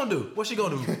 what's she gonna do? What's she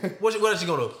gonna do? What is she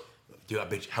gonna do? Dude, I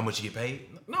bet you how much you get paid?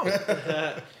 No.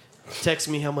 Text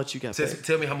me how much you got paid.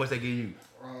 Tell me how much they give you.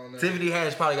 Oh, Tiffany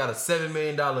Haddish probably got a $7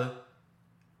 million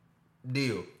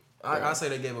deal. I say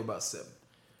they gave her about 7.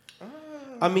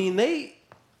 I mean,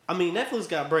 Netflix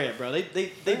got bread, bro.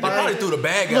 They probably threw the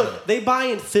bag at her. Look, they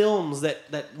buying films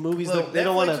that movies Look,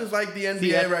 don't want Netflix to. is like the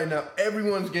NBA right now.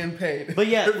 Everyone's getting paid. But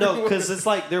yeah, no, because it's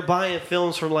like they're buying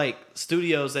films from like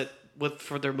studios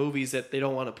for their movies that they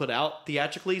don't want to put out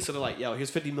theatrically. So they're like, yo,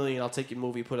 here's $50 million. I'll take your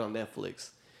movie, put it on Netflix.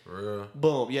 For real?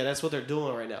 Boom. Yeah, that's what they're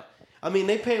doing right now. I mean,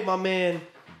 they paid my man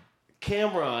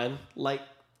Cameron like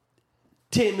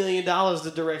 $10 million to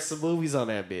direct some movies on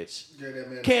that bitch. Yeah, that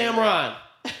man. Cameron.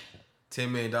 $10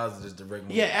 million to just direct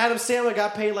movie. Yeah, Adam Sandler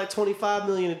got paid like $25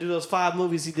 million to do those 5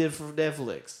 movies he did for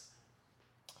Netflix.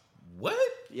 What?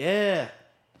 Yeah.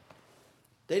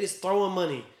 They just throwing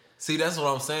money. See, that's what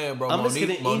I'm saying, bro. I'm just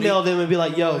going to email them and be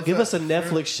like, yo, give us a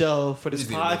Netflix show for this We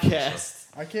just need a Netflix podcast.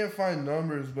 I can't find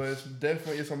numbers, but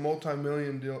it's a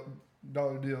multi-million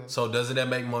dollar deal. So doesn't that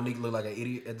make Monique look like an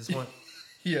idiot at this point?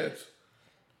 Yes.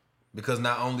 Because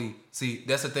not only, see,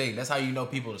 that's the thing. That's how you know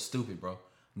people are stupid, bro.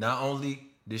 Not only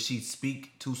did she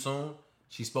speak too soon,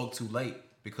 she spoke too late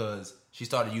because she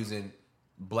started using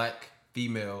black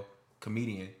female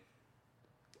comedian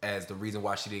as the reason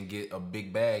why she didn't get a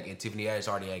big bag, and Tiffany Haddish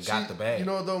already had got the bag. You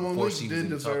know, though, before Monique she was did even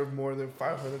deserve talking. more than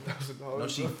 $500,000. No,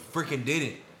 she freaking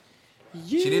didn't.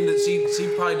 She didn't.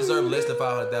 She probably deserved less than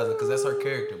 $500,000 because that's her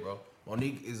character, bro.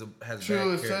 Monique has True, bad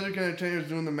if character. Cedric Entertainer's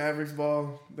doing the Mavericks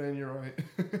ball, then you're right.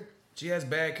 She has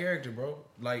bad character, bro.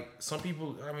 Like some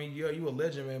people, I mean, yeah, you a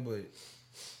legend, man, but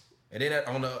and then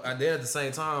at the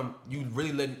same time, you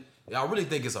really letting. I really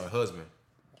think it's her husband.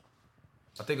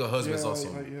 I think her husband's on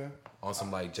some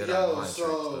like Jedi mind trick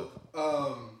stuff.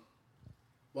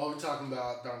 While we're talking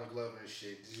about Donald Glover and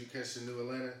shit, did you catch the new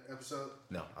Atlanta episode?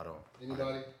 No, I don't.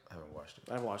 Anybody? I haven't watched it.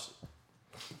 I watched it.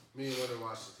 Me and Winter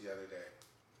watched it the other day.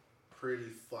 Pretty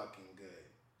fucking good.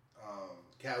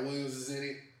 Cat Williams is in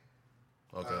it.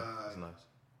 Okay, that's nice.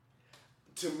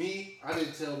 To me, I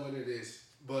didn't tell Winter this,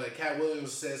 but Cat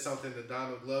Williams said something to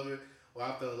Donald Glover where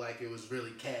I felt like it was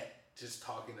really Cat just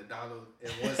talking to Donald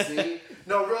in one scene.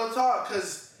 No, real talk,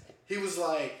 because he was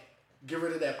like, get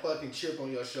rid of that fucking chip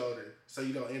on your shoulder so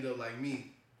you don't end up like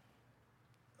me.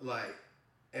 Like,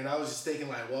 and I was just thinking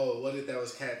like, whoa, what if that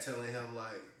was Cat telling him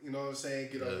like, you know what I'm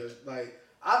saying? Get on your, like,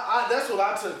 I that's what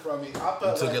I took from it. I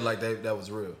felt You took it like that was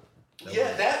real.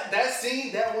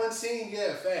 That one scene,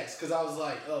 yeah, facts. Because I was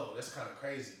like, oh, that's kind of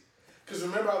crazy. Because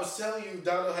remember, I was telling you,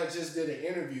 Donald had just did an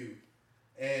interview,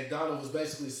 and Donald was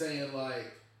basically saying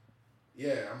like,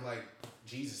 yeah, I'm like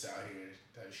Jesus out here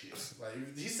type shit.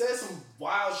 Like he said some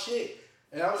wild shit,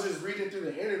 and I was just reading through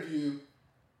the interview,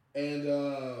 and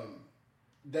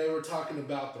they were talking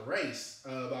about the race,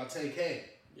 about Tay-K.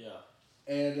 Yeah.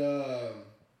 And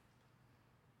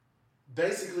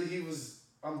basically he was.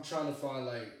 I'm trying to find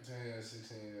like 10,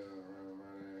 16,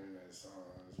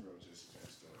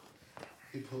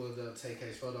 He pulled up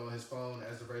Tay-K's photo on his phone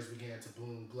as the race began to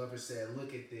boom. Glover said,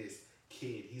 look at this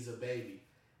kid. He's a baby.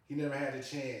 He never had a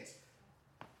chance.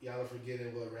 Y'all are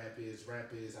forgetting what rap is.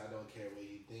 Rap is, I don't care what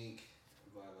you think.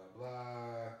 Blah, blah,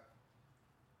 blah.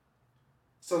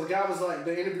 So the guy was like,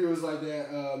 the interviewer was like,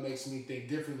 that makes me think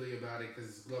differently about it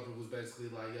because Glover was basically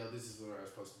like, yo, this is where I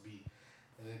was supposed to be.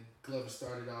 And then Glover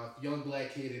started off, young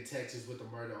black kid in Texas with a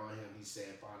murder on him. He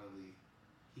said, finally,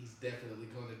 he's definitely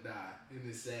going to die. And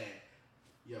it's sad.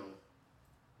 Yo,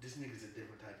 this nigga's a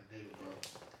different type of nigga,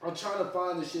 bro. I'm trying to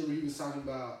find the shit where he was talking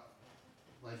about,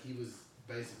 like, he was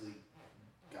basically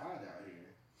God out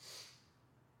here.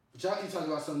 But y'all keep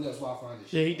talking about something else while I find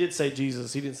this shit. Yeah, he did say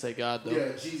Jesus. He didn't say God, though.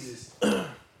 Yeah, Jesus.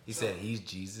 He said he's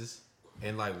Jesus?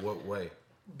 In like what way?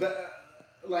 But,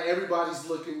 like, everybody's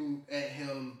looking at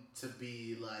him to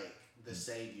be, like, the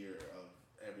savior of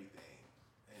everything.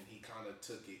 And he kind of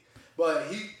took it. But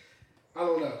I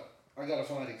don't know. I gotta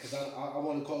find it because I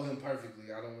want to call him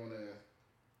perfectly. I don't want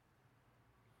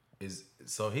to.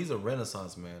 So he's a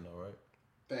Renaissance man, though, right?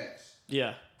 Facts.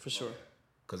 Yeah, for sure.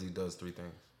 Because he does 3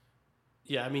 things.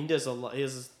 Yeah, I mean, he does a lot. He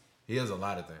has a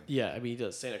lot of things. Yeah, I mean, he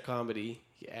does stand-up comedy.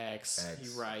 He acts.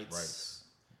 He writes.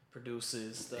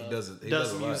 Produces stuff. He does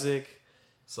a lot. music.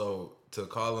 So to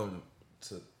call him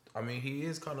I mean, he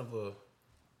is kind of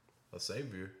a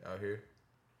savior out here.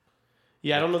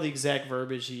 Yeah, I don't know the exact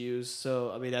verbiage he used,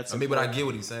 so I mean that's. I mean, but I get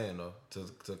what he's saying though.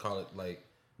 To call it like,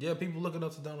 yeah, people looking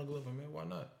up to Donald Glover, man. Why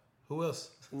not? Who else?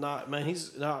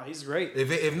 He's great.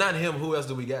 If not him, who else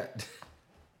do we got?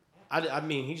 I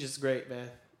mean, he's just great, man.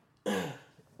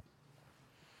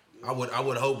 I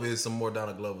would hope there's some more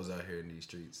Donald Glovers out here in these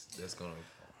streets. That's gonna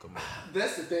come up.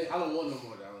 That's the thing. I don't want no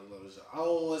more Donald Glovers. I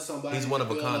don't want somebody. He's one of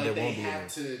a feel kind like that they won't be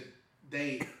have to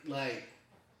date like.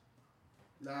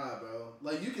 Nah, bro.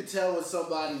 Like you can tell when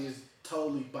somebody is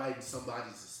totally biting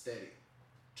somebody's aesthetic,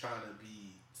 trying to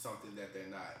be something that they're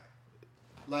not.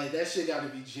 Like that shit got to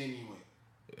be genuine.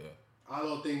 Yeah. I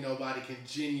don't think nobody can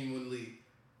genuinely.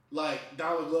 Like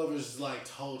Donald Glover's like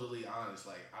totally honest.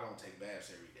 Like I don't take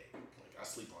baths every day. Like I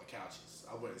sleep on couches.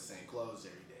 I wear the same clothes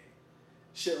every day.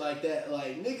 Shit like that.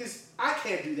 Like niggas, I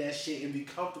can't do that shit and be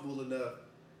comfortable enough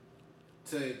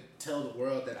to tell the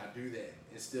world that I do that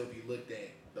and still be looked at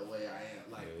the way I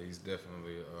am. Like yeah, he's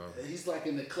definitely. he's like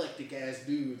an eclectic ass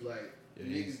dude. Like Yeah,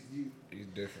 niggas, he's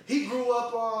different. he grew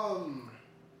up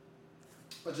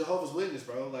a Jehovah's Witness,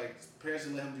 bro. Like parents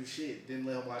didn't let him do shit. Didn't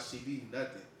let him watch TV.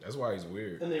 Nothing. That's why he's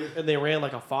weird. And they ran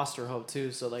like a foster home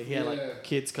too, so like he had Yeah. like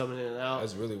kids coming in and out.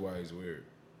 That's really why he's weird.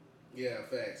 Yeah,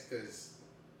 facts.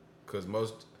 Cause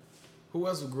most, who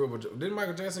else grew up with? Didn't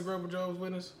Michael Jackson grow up with Jehovah's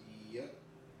Witness? Yep.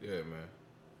 Yeah, man.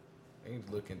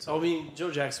 Ain't looking to. I mean, Joe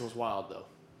Jackson was wild though.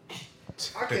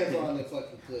 I can't find that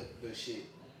fucking clip, but shit.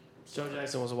 Joe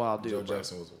Jackson was a wild dude. Joe bro.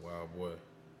 Jackson was a wild boy.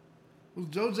 Was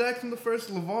Joe Jackson the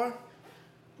first LeVar?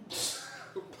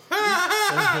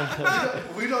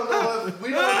 We don't know if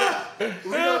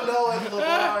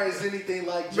LeVar is anything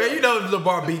like Joe. Man, you know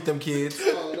LeVar beat them kids. I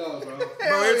don't know, bro.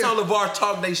 Bro, every time LeVar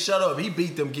talk, they shut up. He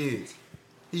beat them kids.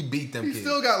 He beat them He kids.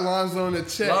 still got Lonzo in the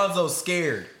check. Lonzo's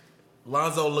scared.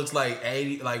 Lonzo looks like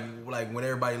 80, like when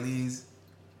everybody leaves,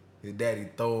 his daddy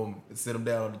throw him and sit him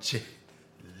down on the chair.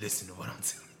 Listen to what I'm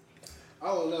telling you. I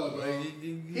don't know, bro.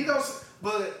 He don't,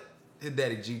 but His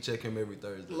daddy G check him every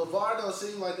Thursday. LeVar don't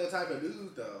seem like that type of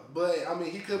dude, though. But I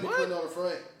mean, he could be putting on the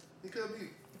front. He could be.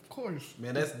 Of course.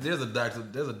 Man, there's a Dr.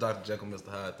 Jekyll, Mr.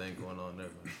 Hyde thing going on there,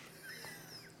 man.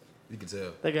 You can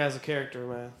tell. That guy's a character,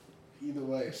 man. Either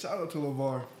way, Shout out to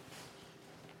LeVar.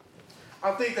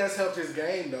 I think that's helped his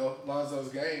game, though. Lonzo's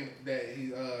game that he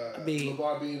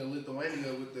LeVar being in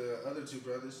Lithuania with the other two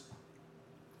brothers.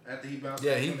 After he bounced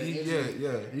Yeah, back from the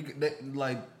injury.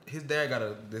 Like his dad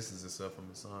gotta distance himself from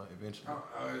his son eventually.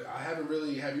 I haven't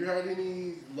really. Have you heard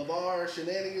any LeVar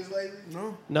shenanigans lately?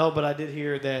 No. No, but I did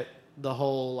hear that the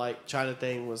whole like China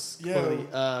thing was completely,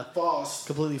 False.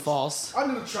 completely false. I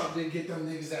knew Trump didn't get them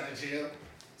niggas out of jail.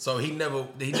 So he never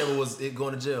was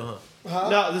going to jail, huh?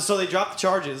 No, so they dropped the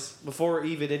charges before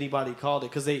even anybody called it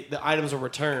because the items were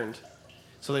returned,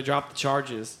 so they dropped the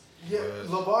charges. Yeah,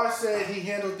 LeVar said he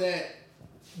handled that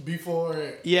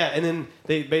before. Yeah, and then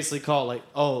they basically called like,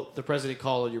 oh, the president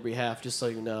called on your behalf, just so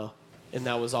you know, and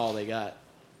that was all they got.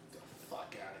 Fuck out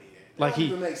of here. That Like don't he-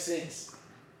 even make sense.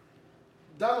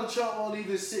 Donald Trump won't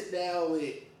even sit down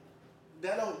with.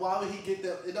 That don't. Why would he get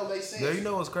them? It don't make sense. Yeah, you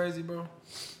know what's crazy, bro?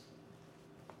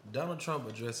 Donald Trump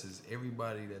addresses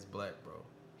everybody that's black, bro.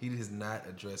 He does not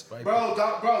address white people.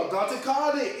 Dalton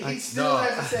called it. He still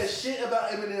hasn't said shit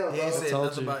about Eminem, He ain't bro. said told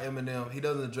nothing you. about Eminem. He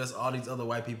doesn't address all these other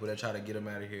white people that try to get him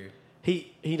out of here.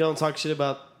 He don't talk shit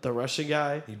about the Russian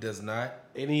guy. He does not.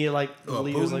 Any like the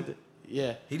leaders Putin? like that.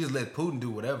 Yeah, He just let Putin do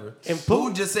whatever. And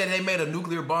Putin just said they made a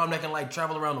nuclear bomb that can like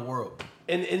travel around the world.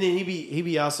 and then he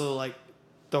be also like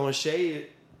throwing shade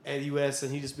at U.S.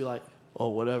 and he just be like, oh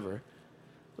whatever.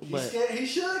 But He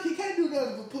should. He can't do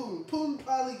nothing for Putin. Putin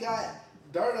probably got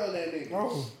dirt on that nigga.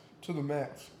 Oh, to the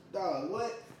max. Dog,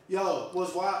 what? Yo,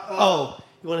 was wild. oh,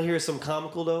 you want to hear some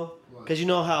comical though? Because you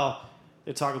know how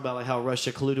they talk about like how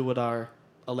Russia colluded with our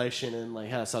election and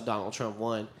like that's how Donald Trump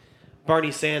won.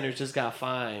 Bernie Sanders just got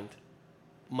fined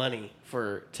money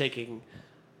for taking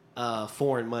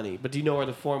foreign money. But do you know where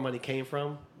the foreign money came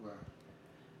from? Right.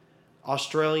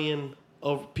 Australian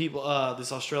people.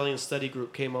 This Australian study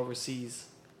group came overseas,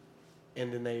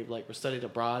 and then they like were studied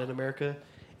abroad in America,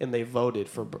 and they voted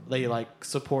for. They like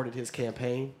supported his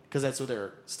campaign because that's what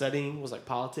they're studying was like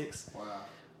politics. Wow.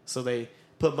 So they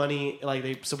put money like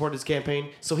they supported his campaign.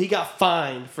 So he got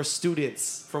fined for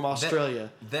students from Australia.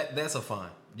 That's a fine.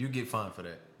 You get fined for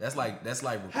that. That's like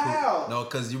recruit. How? No,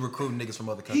 because you recruiting niggas from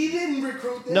other He countries. didn't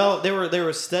recruit them. No, they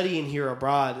were studying here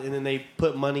abroad, and then they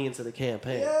put money into the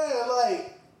campaign. Yeah,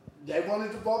 like they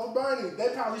wanted to vote for Bernie. They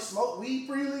probably smoked weed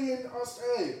freely in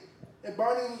Australia. And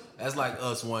Bernie. That's like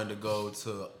us wanting to go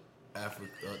to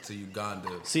Africa, to Uganda.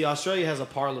 See, Australia has a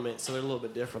parliament, so they're a little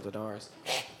bit different than ours.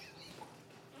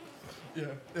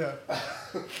 Yeah.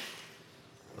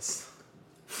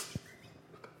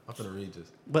 I'm gonna read this.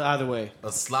 But either way,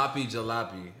 A sloppy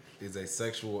jalopy is a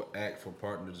sexual act for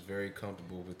partners very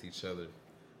comfortable with each other.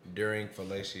 During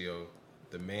fellatio,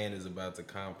 the man is about to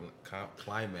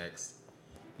climax.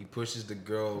 He pushes the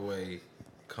girl away,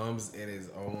 comes in his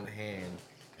own hand,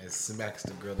 and smacks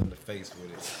the girl in the face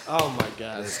with it. oh my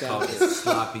God, It's stop called it.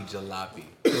 sloppy jalopy.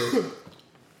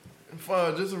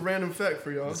 Just a random fact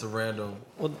for y'all. It's a random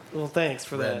Well, thanks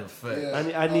for random that. fact.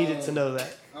 Yeah. I needed to know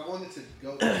that. I wanted to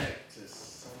go back to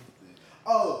something.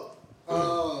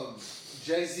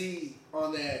 Jay-Z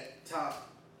on that top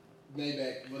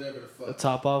Maybach, whatever the fuck. The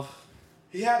top off,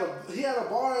 He had a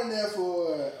bar in there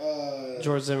for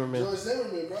George Zimmerman. George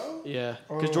Zimmerman, bro. Yeah,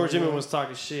 because George Zimmerman was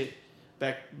talking shit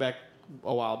back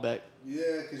a while back.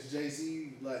 Yeah, because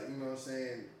Jay-Z, like, you know what I'm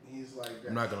saying, he's like that.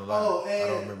 I'm not gonna lie. Oh, and I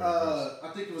don't remember I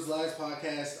think it was last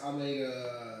podcast I made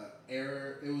a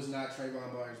error. It was not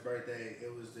Trayvon Martin's birthday.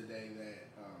 It was the day that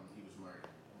he was murdered.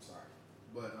 I'm sorry.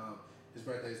 But his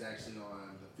birthday is actually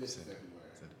on the 5th of February.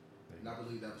 And I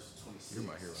believe that was 26th. You're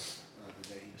my hero. The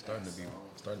day he starting passed,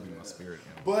 to be my spirit.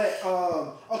 But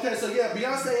okay, so yeah,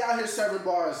 Beyonce out here serving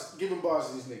bars, giving bars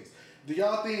to these niggas. Do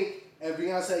y'all think if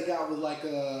Beyonce got with like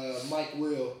Mike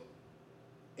Will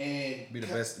and Be the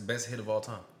best hit of all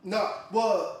time. No,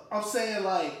 well, I'm saying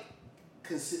like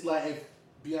if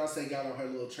Beyonce got on her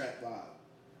little trap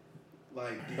vibe,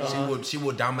 like do you, She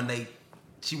would dominate.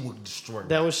 She would destroy.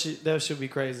 That should be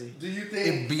crazy. do you If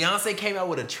think? Beyonce came out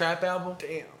with a trap album,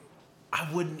 Damn. I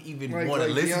wouldn't even Like, want to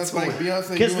like listen Beyonce, to like it.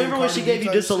 Beyonce Because doing remember when she Cardi B gave you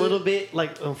type just a shit? little bit,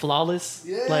 like flawless?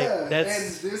 Yeah, Like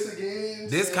that's. and this again.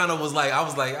 This so- kind of was like I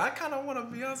was like I kind of want a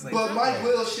Beyonce. But trap Mike album.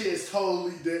 Will shit is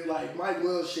totally different. Like Mike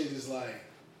Will shit is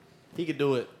He could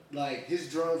do it. like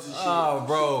his drums and shit. Oh,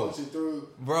 bro. punching through.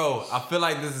 Bro, I feel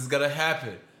like this is gonna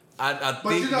happen. I But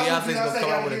think you know Beyonce's who gonna Beyonce come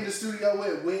out got with in the it.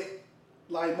 studio with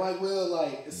like Mike Will,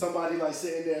 like somebody like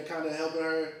sitting there kind of helping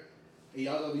her, and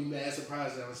y'all gonna be mad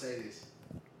surprised that I'm gonna say this.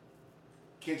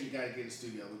 Kendrick gotta get in the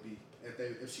studio with B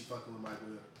if she fucking with Mike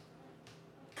Will.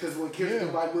 Cause when Kendrick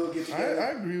and Mike Will get together, I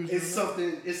agree with you.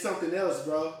 it's something else,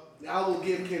 bro. I will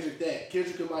give Kendrick that.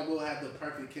 Kendrick and Mike Will have the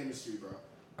perfect chemistry, bro.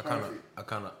 I kind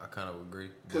of agree.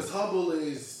 Cause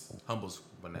Humble's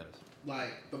bananas.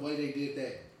 like the way they did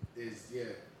that is yeah.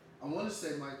 I want to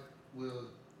say Mike Will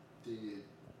did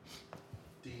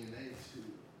DNA too.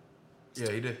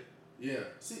 Yeah, he did. Yeah.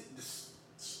 See, this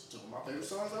is two of my favorite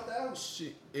songs out the album.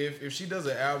 If she does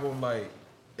an album like,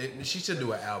 she should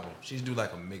do an album. She should do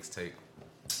like a mixtape.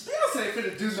 Beyonce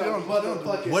finna do nothing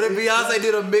motherfucking. What if Beyonce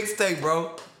did a mixtape,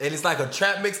 bro? And it's like a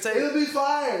trap mixtape. It'll be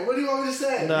fire. What do you want me to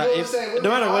say? Nah, you know what I'm saying? no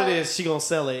matter what it is, she gonna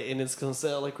sell it, and it's gonna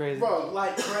sell like crazy. Bro,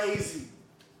 like crazy.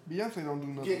 Beyonce don't do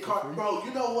nothing. Get for car, free. bro.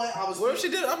 You know what? What if she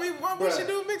did? I mean, why would Bruh. she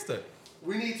do a mixtape?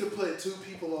 We need to put 3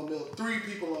 people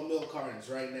on milk cartons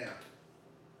right now.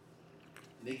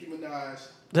 Nicki Minaj,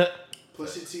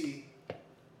 Pusha T,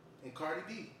 and Cardi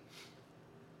B.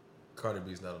 Cardi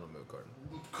B's not on the milk carton.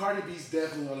 Cardi B's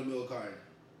definitely on the milk carton.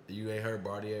 You ain't heard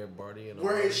Barty and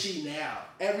Where is she now?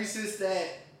 Ever since that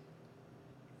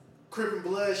Crip and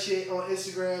Blood shit on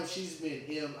Instagram, she's been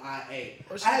MIA.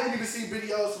 I haven't even seen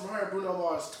videos from her and Bruno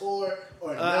Mars tour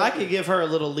or nothing. I could give her a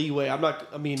little leeway.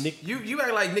 Nick. You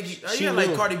act like Nicki. She You act like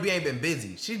will. Cardi B ain't been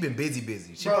busy. She's been busy.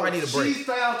 She Bro, probably need a break. She's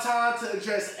found time to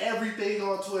address everything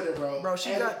on Twitter, bro. Bro, she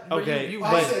Every- got Okay, You,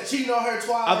 I but- said cheating on her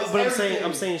twice. But everything.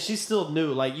 I'm saying she's still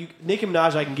new. Like Nicki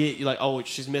Minaj, I can get you like, oh,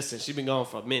 she's missing. She's been gone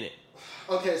for a minute.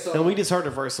 Okay, so And we just heard a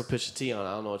verse with Pusha T on.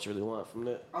 I don't know what you really want from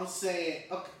that. I'm saying,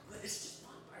 okay, it's just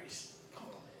one verse. Come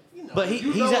on, you know. But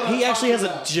You know what he I'm actually has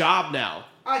talking a about. job now.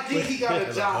 I think he got a he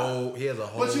has job. He has a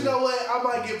whole. But you know what? I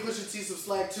might give Pusha T some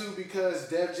slack too because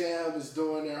Def Jam is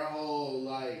doing their whole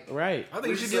like. Right. I think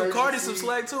you should give Cardi some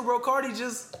slack too, bro. Cardi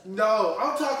just. No,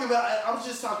 I'm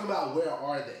just talking about where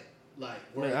are they? Like,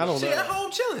 where Man, I don't She know. at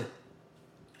home chilling.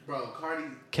 Bro, Cardi.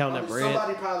 Counting that bread.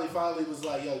 Somebody probably finally was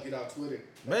like, "Yo, get off Twitter."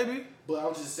 Maybe. But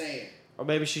I'm just saying. Or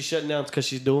maybe she's shutting down because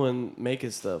she's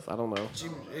making stuff. I don't know.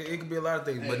 It could be a lot of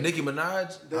things. But Hey, Nicki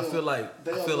Minaj, they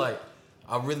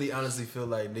I really honestly feel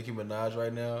like Nicki Minaj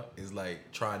right now is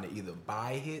like trying to either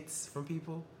buy hits from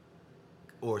people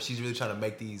or she's really trying to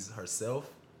make these herself.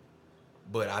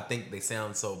 But I think they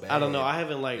sound so bad. I don't know. I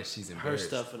haven't that liked she's her embarrassed.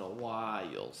 stuff in a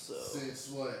while. So Since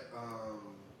what?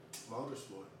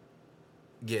 Motorsport.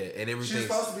 Yeah, and She's everything's.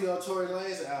 supposed to be on Tory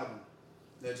Lanez album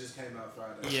that just came out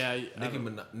Friday. yeah, Nicki I don't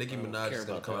Minaj care is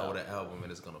gonna about come that out with an album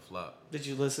and it's gonna flop. Did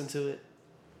you listen to it?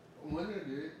 Winner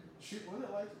did. Winner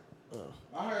liked it.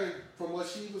 Oh. I heard from what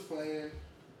she was playing.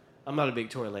 I'm not a big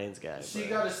Tory Lanez guy. She but-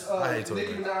 got I a hate Tory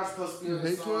Nicki Lanez. Minaj supposed to be on You a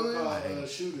hate song Tory Lanez? called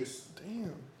Shooters.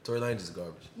 Damn. Tory Lanez is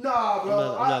garbage. Nah,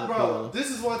 bro. I'm not a bro, fan.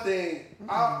 this is one thing.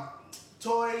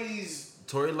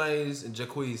 Tory Lanez and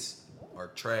Jacquees are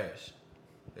trash.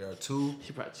 They are two.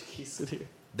 He brought Jaquez in here.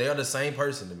 They are the same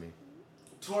person to me.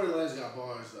 Tory Lanez got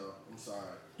bars though. I'm sorry.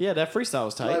 Yeah, that freestyle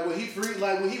was tight. Like when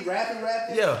he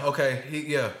rapping. Yeah. Okay.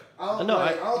 I don't, No,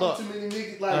 like, I don't look, do too many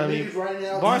niggas niggas right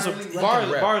now. Bars are really bars.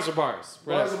 rapping. Bars are bars.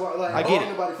 Bars are bars. Like, I get it.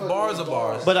 nobody fucking Bars with are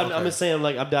bars. But I'm Okay. just saying,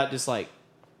 like, I'm not just like,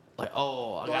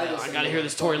 oh, I say gotta no. hear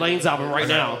this Tory Lanez album right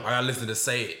now. I gotta listen to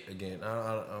Say It again.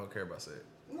 I don't care about Say It.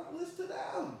 I'm not listening to the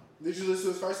album. Did you listen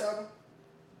to his first album?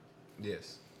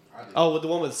 Yes. I did. Oh, with the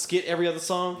one with Skit every other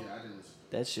song? Yeah, I didn't listen.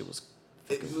 That shit was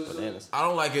Did you listen to it? bananas. I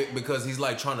don't like it because he's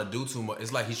like trying to do too much.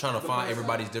 It's like he's trying to find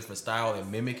everybody's different style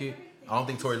and mimic it. I don't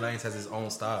think Tory Lanez has his own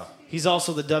style. He's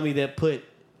also the dummy that put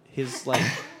his like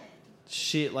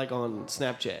shit like on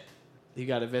Snapchat. He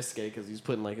got investigated because he's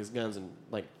putting like his guns and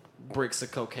like bricks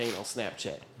of cocaine on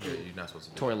Snapchat. Yeah, you're not supposed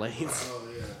to do Tory Lanez. Oh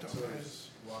yeah, Tory's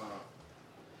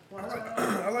wow.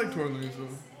 I like Tory Lanez though.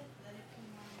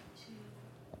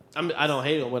 I don't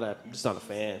hate him, but I'm just not a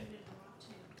fan.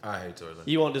 I hate Tory Lanez.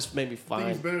 You won't just maybe I think fine.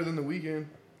 he's better than The Weeknd.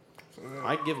 So, yeah.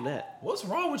 I give him that. What's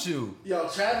wrong with you? Yo,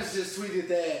 Travis just tweeted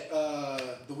that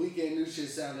the Weeknd new shit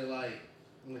sounded like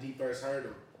when he first heard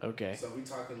him. Okay. So we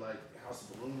talking like House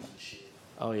of Balloons and shit.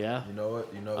 Oh yeah. You know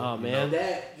what? Oh man.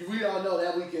 We all know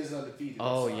that Weeknd's undefeated. I'm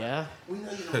Oh sorry. yeah. We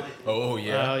know you don't like that. Oh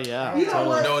yeah. Oh yeah. You know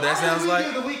what? You know what that I sounds really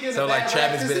like? give The Weeknd a Sounds like bad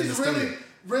Travis rap, been in 'cause the he's studio.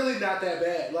 really not that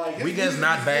bad. Like his Weeknd's music's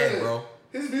not bad, good. bro.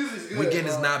 His music's good. Weeknd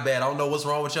is bro. not bad. I don't know what's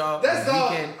wrong with y'all. That's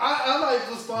dog. Weeknd. I like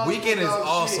responsible. Weeknd is dog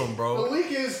awesome, shit. bro. The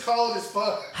Weeknd's cold as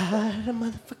fuck. The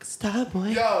motherfucker star boy.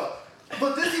 Yo,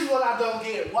 but this is what I don't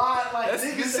get. Why, like, You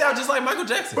niggas sound just like Michael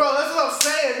Jackson. Bro, that's what I'm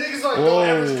saying. Niggas like Whoa. no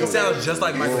average He comedian. sounds just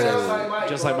like Michael He sounds Jackson. like Mike,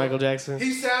 Just bro. like Michael Jackson.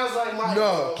 He sounds like Mike.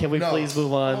 No. bro. Can we please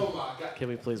move on? Oh my god. Can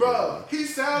we please move on? Bro, he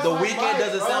sounds The like Weeknd Mike,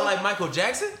 doesn't bro. sound like Michael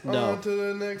Jackson? No. On to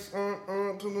the next.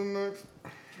 On to the next.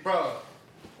 Bro,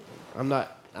 I'm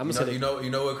not. I'm You gonna know, say you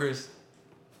know what, Chris?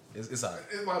 It's alright.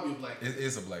 it might be a black.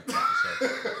 It's a black man for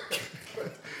sure.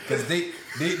 Because they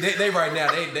right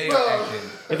now they Bro. are acting.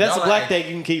 if that's y'all a black are thing,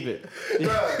 you can keep it. Bro,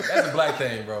 That's a black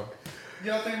thing, bro.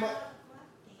 you don't think my...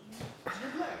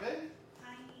 You're black, baby.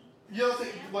 You don't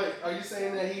think... Wait, are you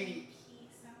saying that he...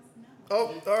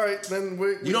 Oh, all right. Then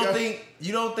we You don't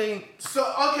think So,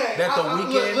 okay. that The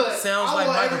Weeknd sounds like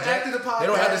Michael Jackson? They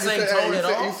don't have the same tone at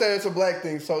all? You said it's a black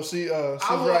thing, so she's I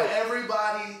want right.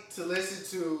 everybody to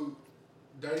listen to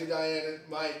Dirty Diana,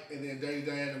 Mike, and then Dirty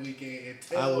Diana Weeknd and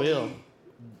tell I will. me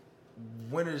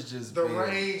Winter's just the been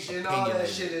range and all that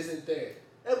opinionated. shit isn't there.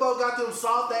 They both got them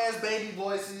soft ass baby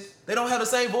voices. They don't have the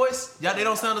same voice? Y'all, they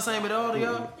don't sound the same at all to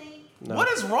y'all? No. What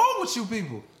is wrong with you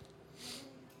people?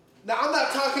 Now I'm not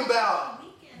talking about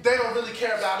they don't really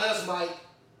care about us, Mike.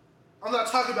 I'm not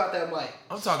talking about that, Mike.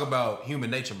 I'm talking about human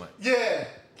nature, Mike. Yeah.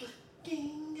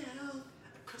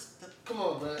 Come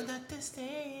on, bro.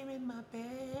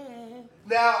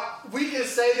 Now we can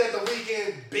say that the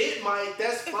Weeknd bit Mike.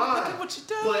 That's fine. Look at what you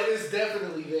done. But it's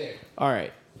definitely there. All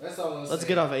right. That's all I'm saying. Let's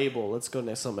get off Abel. Let's go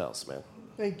to something else, man.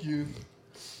 Thank you.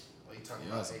 What you talking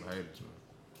Y'all about? some Hey? haters, man.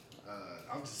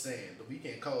 I'm just saying, the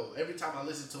Weeknd cold. Every time I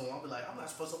listen to him, I'll be like, I'm not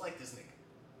supposed to like this nigga.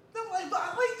 I'm like, but I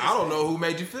like this. I don't nigga. know who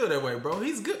made you feel that way, bro.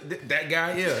 He's good. That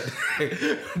guy,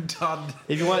 yeah. Dog.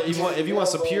 If you want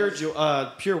some pure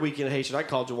Weeknd hatred, I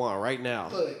call Juwan right now.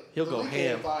 Look, He'll the go Weeknd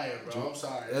ham. Fire, bro. I'm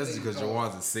sorry. That's That nigga because cold.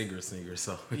 Jawan's a singer,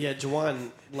 so Yeah,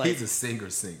 Juwan like he's a singer.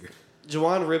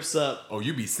 Juwan rips up. Oh,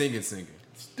 you be singing.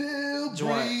 Still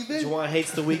Juwan, breathing. Juwan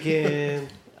hates the Weeknd.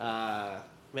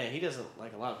 Man, he doesn't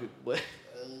like a lot of people, but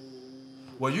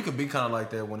Well, you can be kind of like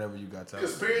that whenever you got time.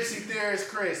 Conspiracy theorist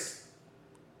Chris.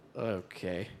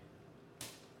 okay.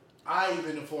 I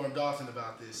even informed Dalton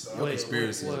about this. So Your Wait,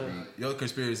 conspiracy, what? your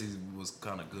conspiracy was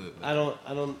kind of good. Man.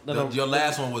 I don't. Your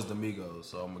last one was the Migos,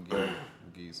 so I'm gonna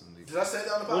give you some. Did I say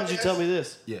that on the podcast? When did you tell me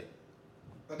this? Yeah.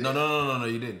 I did? No,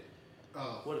 you didn't.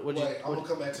 Oh, What- wait, you- I'm gonna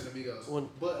come back to the Migos.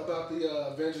 What- But about the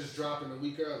Avengers dropping a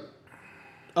week early.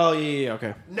 Oh yeah,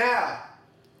 okay. Now,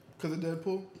 Because of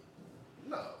Deadpool?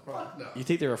 no, fuck no. You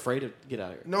think they're afraid to get out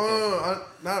of here? No, I'm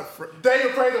not afraid. They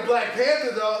afraid of Black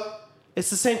Panther though. It's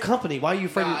the same company. Why are you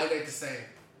afraid? Nah, of... it ain't the same.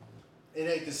 It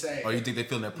ain't the same. Oh, you think they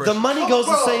feeling that pressure? The money goes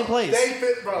Bro, the same place. They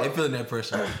fit, bro. They feeling that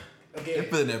pressure. They Again,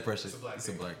 feeling that pressure. It's It's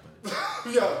a a black black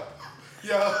man. yo.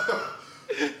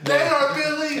 They are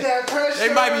feeling that pressure.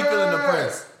 They might be feeling the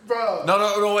press. Bro.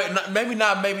 No, wait. Maybe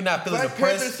not feeling Black the Panther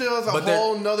press. still has a but they're-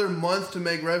 whole nother month to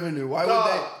make revenue. Why would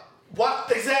Dog.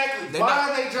 What exactly? They're Why not-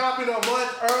 are they dropping dropping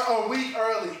a week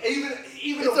early. Even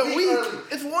It's a week early.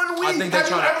 It's 1 week. I think they're Have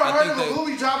you trying ever to. heard of a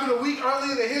movie dropping a week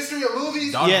early in the history of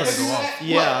movies? Yes. They do that?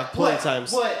 Yeah, What? plenty of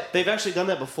times. What? They've actually done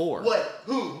that before. What?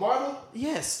 Who? Marvel?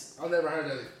 Yes. I've never heard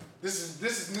of it. This is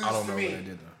news I don't to know me. when they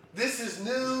did that. This is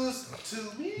news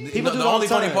to me. People do the it all only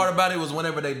the funny time. part about it was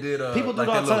whenever they did People do like it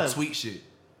all that the little time. tweet shit.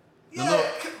 The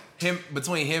Yeah.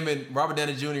 between him and Robert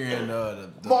Downey Jr. and the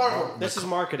Marvel. This is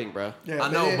marketing, bro. Yeah, I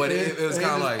know, but it was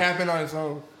kinda like- happened on its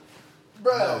own.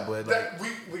 Bruh, No, but, that,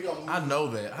 we gonna move. I know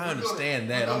that. I understand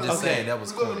We're that. I'm gonna- just okay, saying that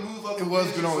was we're gonna corny. move up It was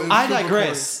Avengers good on- so- it was I super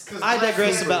digress. corny. I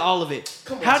digress 'Cause about all of it.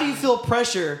 Come on, How do you Steve. feel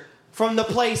pressure from the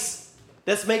place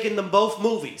that's making them both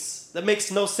movies? That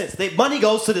makes no sense. Money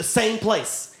goes to the same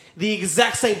place. The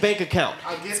exact same bank account.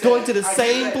 I get It's that. going to the I get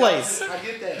same that. place. I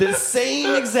get that. The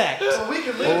same exact. So we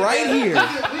can live Right together. here.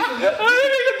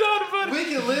 We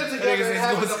can live together and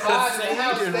have a garage in the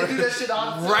house. They do that shit all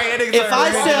the time. Right, that nigga If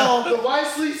I started sell, The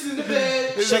wife sleeps in the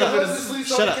bed. Shut the up. husband sleeps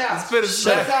Shut on up. the couch.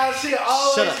 Shut That's how shit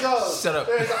always Shut up. goes. Shut up.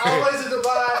 There's always a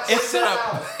divide. Shut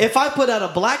up. if I put out a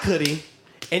black hoodie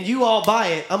and you all buy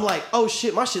it, I'm like, oh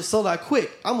shit, my shit sold out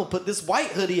quick. I'm gonna put this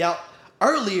white hoodie out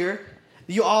earlier.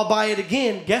 You all buy it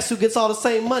again. Guess who gets all the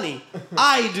same money?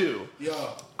 I do. Yo,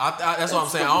 that's what I'm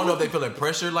saying. I don't know if they feeling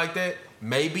pressure like that.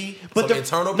 Maybe But some they're-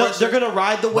 internal no, pressure. they're gonna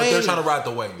ride the But wave. they're trying to ride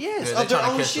the wave. Yes, they're of their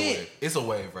trying own to catch the shit. wave. It's a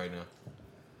wave right now.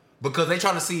 Because they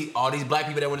trying to see all these black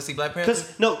people that want to see Black Panther.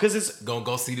 Because it's Gonna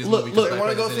go see this Look, movie. look, Black They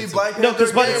want to go Panther's in see it, Black too. no,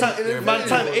 because by the Panther time in by the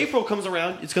time Infinity War. April comes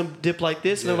around, it's gonna dip like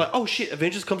this, and Yeah. they're like, oh shit,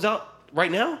 Avengers comes out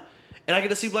right now, and I get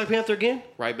to see Black Panther again,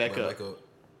 right back Right up. back up.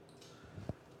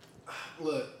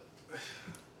 look.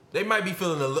 They might be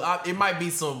feeling a little. It might be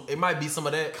some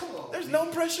of that. There's no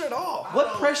pressure at all.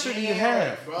 What pressure do you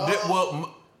have? Bro.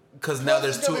 Well, because now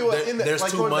there's It's gonna be what, in the- there's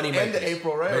like two towards money the end makers. of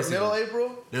April, right? Or basically. middle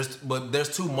April?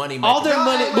 There's two money makers. All their Y'all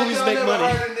money act like movies y'all make never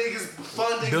money. heard of niggas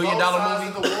funding Billion both dollar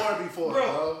sides movie? of the war before,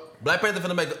 bro. Black Panther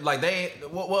finna make like they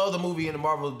ain't, what other movie in the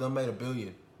Marvel done made $1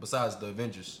 billion besides the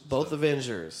Avengers? Both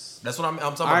Avengers, That's what I'm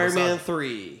talking Iron about. Man besides-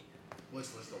 3, Which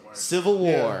was the worst? Civil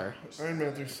War. Iron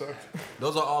Man 3 sucked.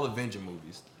 Those are all Avenger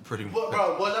movies, pretty much. But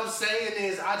bro, what I'm saying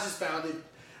is, I just found it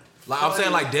Like I'm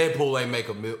saying, like Deadpool ain't make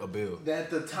a bill. that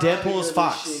the time Deadpool is of this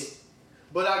Fox. shit.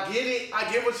 But I get it.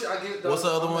 I get what you. I get. What's the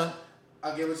other one? I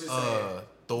get what you're saying.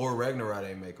 Thor Ragnarok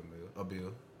ain't make a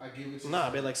bill. I get what you're Nah, I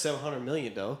saying. bet like 700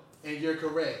 million though. And you're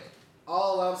correct.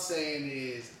 All I'm saying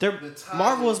is Their the time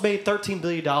Marvel has made $13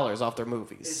 billion off their is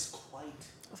movies, quite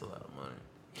That's a lot of money.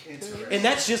 interesting. and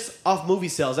that's just off movie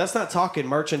sales. That's not talking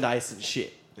merchandise and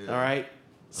shit. All right,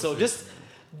 so just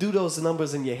do those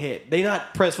numbers in your head. They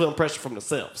not film pressure from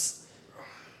themselves.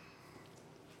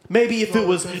 Maybe if it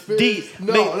was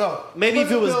maybe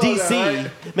if it was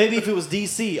DC, maybe if it was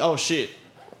DC. Oh shit!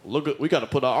 Look, we got to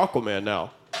put out Aquaman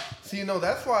now. See, you know,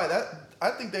 that's why I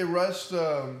think they rushed.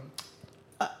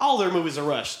 All their movies are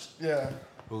rushed. Yeah.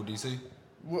 Who DC?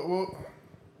 Well,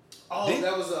 Oh,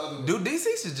 that was the other one. Dude, DC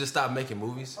should just stop making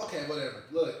movies. Okay, whatever.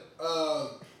 Look,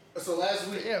 so last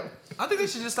week, yeah. I think they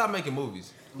should just stop making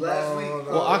movies. last week.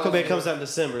 Well, Aquaman comes out in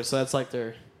December, so that's like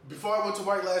their. Before I went to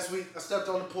work last week, I stepped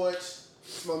on the porch,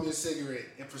 smoked me a cigarette,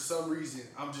 and for some reason,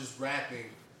 I'm just rapping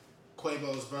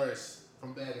Quavo's verse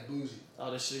from Bad and Bougie.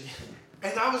 Oh, this shit.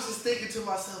 And I was just thinking to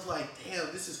myself, like,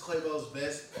 damn, this is Quavo's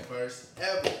best verse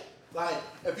ever. Like,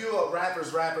 if you're a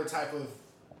rapper type of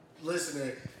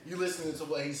listener, you listening to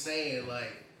what he's saying,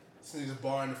 like, this nigga's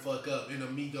barring the fuck up in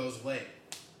Amigos way.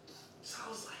 So I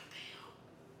was like, damn.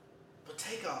 But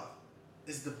Takeoff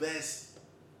is the best,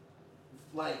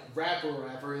 like,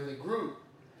 rapper in the group.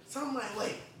 So I'm like,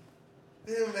 wait.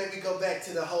 Then it made me go back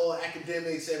to the whole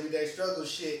academics, everyday struggle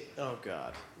shit. Oh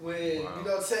God. When, you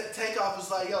know, Takeoff was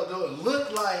like, yo, do it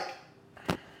look like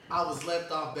I was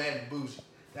left off Bad and Bougie.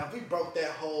 Now, if we broke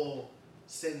that whole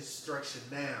sentence structure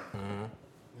down,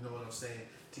 you know what I'm saying,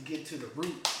 to get to the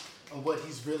root of what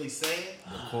he's really saying,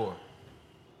 The core.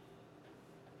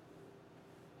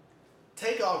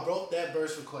 Takeoff broke that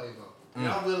verse for Quavo. And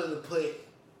I'm willing to put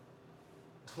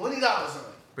 $20 on it.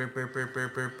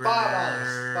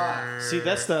 $5. See,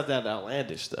 that's not that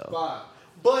outlandish though. $5.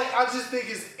 But I just think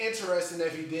it's interesting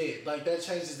that he did. Like, that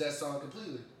changes that song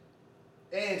completely.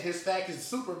 And his fact is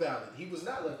super valid. He was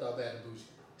not left off Bad and Bougie.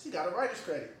 He got a writer's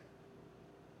credit.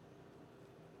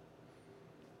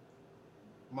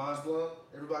 Mons Blunt,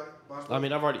 everybody? Mons I Blunt?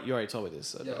 mean, you already told me this,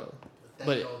 so Yo, no. they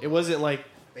But don't it know. wasn't like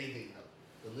They didn't know.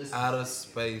 The listeners Outer didn't.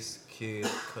 Space Kid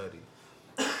Cudi.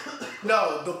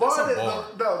 No, the That's bar a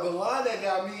bar. the line that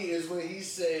got me is when he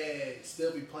said,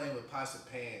 "Still be playing with pots and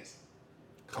pans."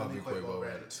 Call me Quavo Rapper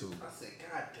Attitude. I said,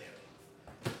 "God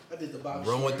damn it!" I did the Bobby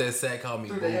Run with Shmurda, that sack, call me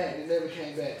threw Boo. the hat and never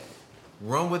came back.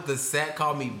 Run with the sack,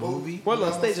 call me booby. Run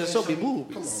on stage and show me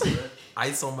boobies. Come on, man.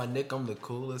 Ice on my neck, I'm the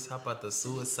coolest. Hop out the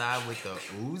suicide with the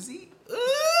Uzi.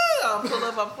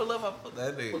 I pull up.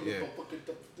 That nigga, yeah.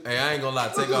 Hey, I ain't gonna lie.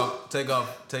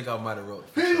 Take off Mighty Road.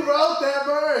 He wrote that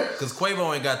verse. Cause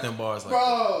Quavo ain't got them bars like that.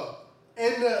 Bro.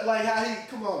 And like how he,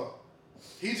 come on.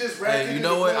 He just rapped. Hey, you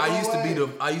know what? I used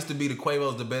to be the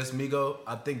Quavo's the best Migo.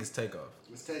 I think it's Takeoff.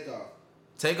 Let's take off.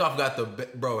 Takeoff got the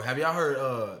bro. Have y'all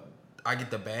heard? I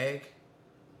Get the Bag.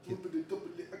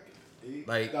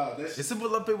 Like No, that's- it's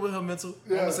simple up here with her mental.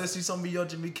 Yeah. Mama says she's some Yo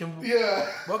Jimmy Kimball. Yeah.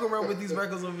 Walk around with these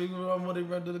records on video. I'm gonna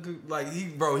run to the like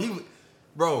bro. A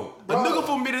Bro. nigga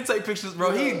for me to take pictures,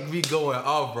 bro. Yeah. He be going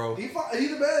off, bro. He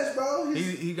the best, bro.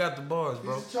 He got the bars,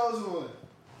 bro. He's the chosen one.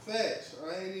 Facts.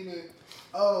 I ain't even.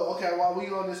 Oh, okay. While we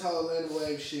on this whole Land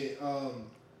Wave shit,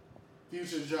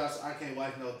 Future drops I Can't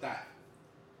Wipe No Thought.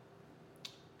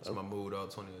 That's my mood all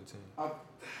 2018.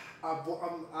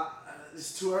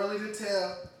 It's too early to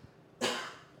tell,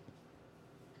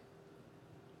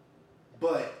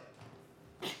 but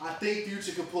I think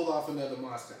Future could pull off another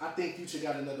monster. I think Future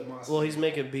got another monster. Well, he's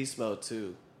making Beast Mode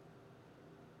too.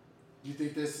 You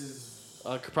think this is?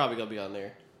 Probably gonna be on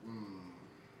there.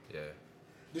 Yeah.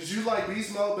 Did you like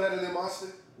Beast Mode better than Monster?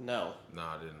 No.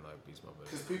 Nah, I didn't like Beast Mode.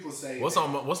 Because people say What's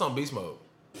on Beast Mode?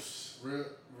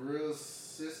 Real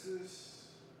Sisters.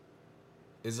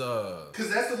 Is Because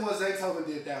that's the one Zaytoven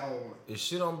did that whole one. is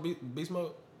shit on Beast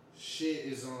Mode? Shit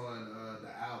is on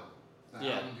the album. The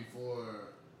Yeah. album before.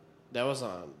 That was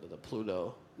on the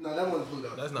Pluto. No, that wasn't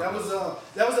Pluto. That's not that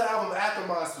was the album after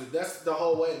Monster. That's the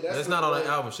whole way. That's not on the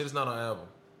album. Shit is not on the album.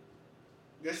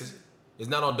 Yes. It's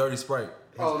not on Dirty Sprite.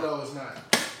 Oh no, it's not.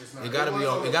 It's not. It gotta be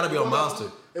on. It gotta be on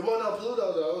Monster. It wasn't on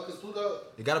Pluto though, because Pluto.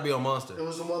 It gotta be on It Monster.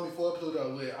 was the one before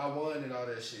Pluto with I Won and all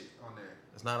that shit on there.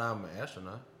 It's not on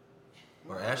Astronaut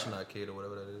or Astronaut Kid or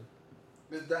whatever that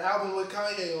is. The album with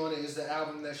Kanye on it is the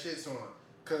album that shit's on.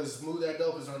 Cause Smooth That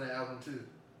Dope is on that album too.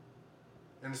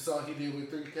 And the song he did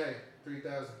with 3K,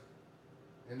 3000.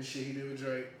 And the shit he did with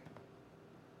Drake.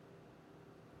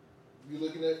 You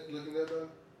looking at though?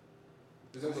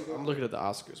 Is that what you I'm looking at the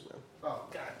Oscars, man. Oh,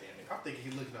 god damn it. I'm thinking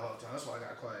he looking the whole time. That's why I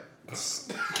got quiet.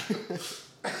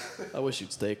 I wish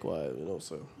you'd stay quiet, you know.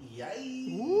 So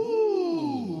Yay.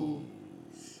 Ooh.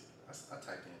 I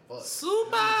typed in fuck.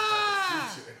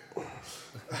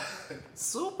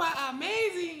 Super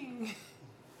amazing.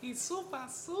 He's super.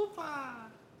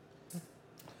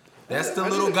 That's the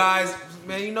little guys,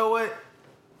 man. You know what?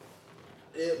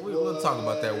 We'll talk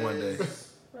about that one day. bro,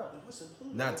 it wasn't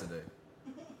Pluto. Not today.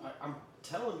 I'm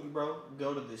telling you, bro.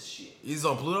 Go to this shit. He's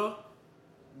on Pluto.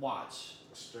 Watch.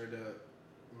 Straight up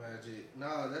Magic.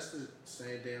 Nah, that's the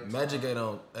same damn Magic time. ain't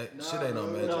on. Shit ain't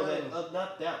on no, Magic. No,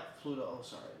 not that Pluto. Oh,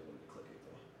 sorry. Let me click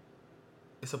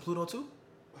it. It's a Pluto too.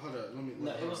 Hold up, let me.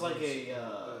 No, it was like it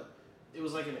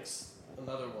was like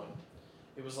another one.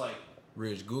 It was like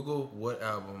Rich, Google what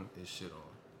album is shit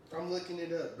on. I'm looking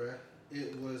it up, bruh.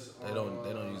 It was. They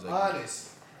don't use that. Honest.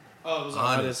 oh, it was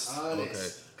Honest. Honest.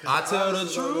 Okay. 'Cause I tell the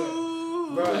Honest is on there. truth.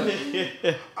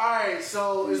 Bruh. Alright,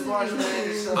 so it's March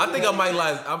Madness. I think I might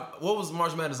lie. What was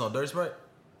March Madness on? Dirty Sprite?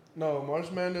 No, March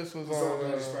Madness was It's on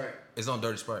Dirty Sprite. It's on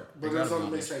Dirty Sprite. But It it's gotta on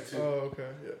be the there. mixtape too. Oh, okay,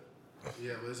 yeah.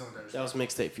 Yeah, but it's on Dirty Sprite. that was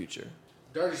mixtape Future.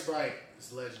 Dirty Sprite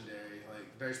is legendary.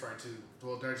 Like Dirty Sprite 2.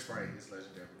 Well, Dirty Sprite is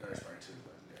legendary, but Dirty Sprite 2 is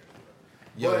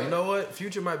legendary. Yo, But- you know what?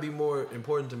 Future might be more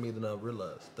important to me than I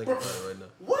realize. Think about it right now.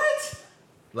 What?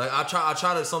 Like I try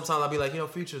to sometimes I'll be like,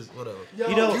 Future's whatever. Yo,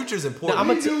 You know- Future's important.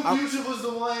 No, we knew Future was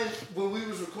the one when we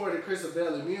was recording Chris and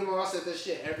Belly. Me and Ron said that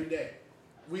shit every day.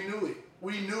 We knew it.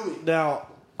 We knew it. Now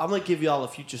I'm gonna give y'all a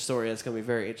Future story that's gonna be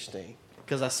very interesting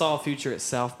because I saw Future at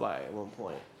South by at one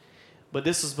point, but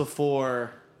this was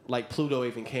before like Pluto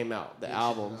even came out. The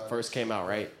album first came out,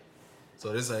 right?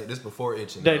 So this before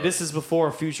Itching. No, this is before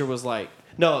Future was like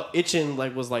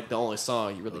Itchin' was like the only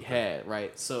song you really had,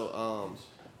 right? So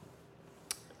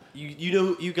you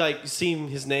know you like seen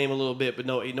his name a little bit, but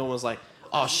no one's like,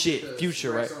 oh shit,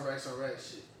 Future, right? Racks on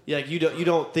Racks shit. Yeah, like you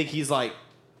don't think he's like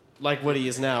what he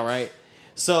is now, right?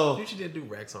 So Future didn't do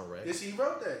Racks on Racks. Yes, he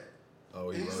wrote that. Oh,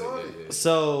 he He's wrote on it. it. Yeah.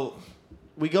 So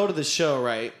we go to the show,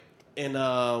 right?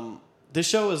 And this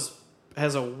show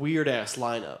has a weird ass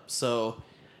lineup. So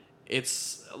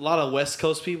it's a lot of West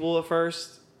Coast people at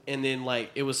first, and then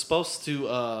like it was supposed to.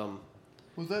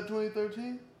 Was that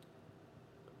 2013?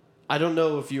 I don't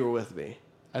know if you were with me.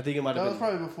 I think it might That have was been.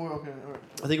 probably before. Okay, all right.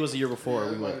 I think it was the year before Yeah,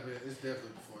 we it went. might have been. It's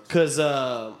definitely before. Cause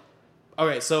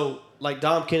okay, so like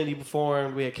Dom Kennedy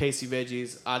performed. We had Casey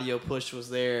Veggies. Audio Push was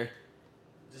there.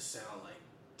 This sound like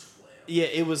 12. Yeah,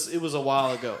 it was a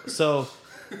while ago. So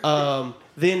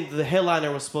then the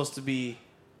headliner was supposed to be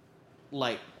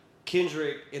like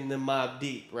Kendrick and then Mobb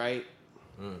Deep, right?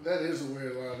 That is a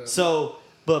weird lineup. So,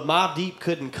 but Mobb Deep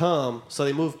couldn't come, so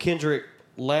they moved Kendrick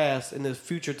last, and the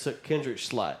Future took Kendrick's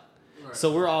slot. Right.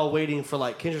 So we're all waiting for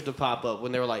like Kendrick to pop up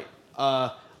when they were like,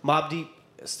 Mobb Deep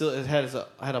still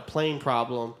had a plane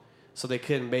problem, so they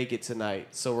couldn't make it tonight.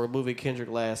 So we're moving Kendrick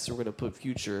last, so we're gonna put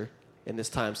Future in this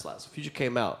time slot. So Future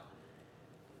came out.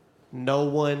 No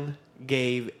one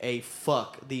gave a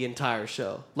fuck the entire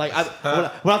show. Like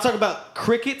when I talk about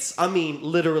crickets, I mean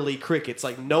literally crickets.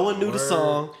 Like no one knew the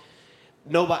song.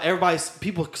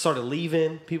 People started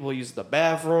leaving. People used the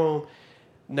bathroom.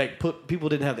 People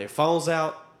didn't have their phones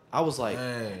out. I was like,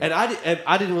 and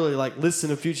I didn't really like listen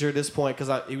to Future at this point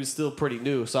because he was still pretty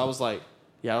new. So I was like,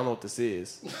 yeah, I don't know what this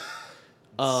is.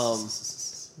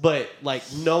 But like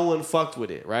no one fucked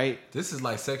with it, right? This is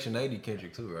like Section 80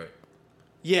 Kendrick too, right?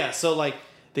 Yeah. So like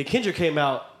the Kendrick came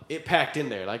out, it packed in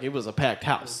there, like it was a packed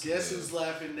house. Guess who's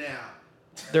laughing now?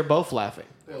 They're both laughing.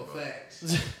 Well,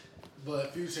 facts.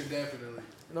 But Future definitely.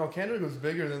 No, Kendrick was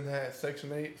bigger than that.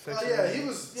 Section 8. Section Oh yeah, 8. he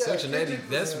was. Yeah, Section 80. Kendrick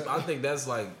That's was, I think that's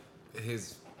like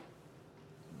his.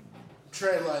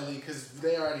 tread lightly because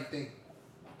they already think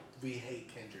we hate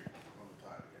Kendrick on the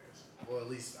podcast. Well, at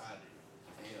least I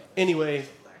do. You know, Anyway,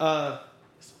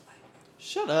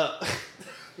 shut up.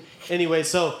 Anyway,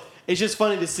 so it's just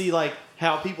funny to see like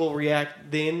how people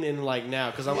react then and like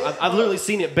now because I've literally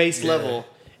seen it base level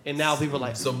and now people are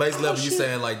like So base level, you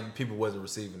saying like people wasn't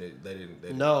receiving it? They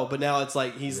didn't. No, but now it's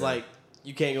like he's like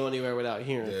you can't go anywhere without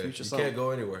hearing Future you song. can't go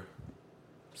anywhere.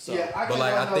 So, yeah, But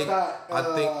like I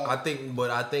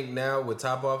think now with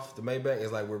Top Off the Maybach,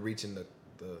 it's like we're reaching the.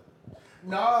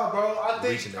 Nah, bro. I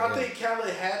Reaching think the end. Khaled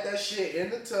had that shit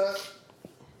in the tub,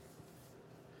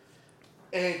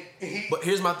 and he. But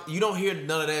here's you don't hear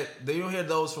none of that. You don't hear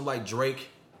those from like Drake.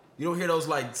 You don't hear those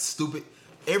like stupid.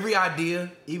 Every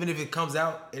idea, even if it comes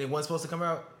out and it wasn't supposed to come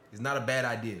out, is not a bad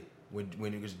idea.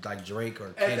 When it was like Drake or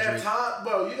At Kendrick. that time,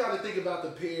 bro, you got to think about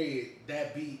the period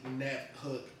that beat and that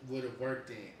hook would have worked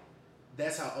in.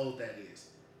 That's how old that is.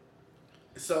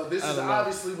 So this is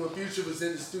obviously when Future was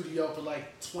in the studio for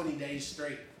like 20 days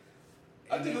straight.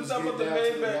 I And think it it's was about getting the down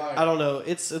to Maybach. wire. I don't know.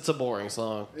 It's a boring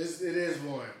song. It is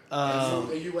boring.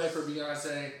 And you wait for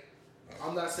Beyonce.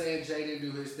 I'm not saying Jay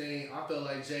didn't do his thing. I feel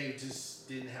like Jay just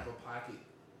didn't have a pocket.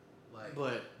 Like,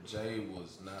 But Jay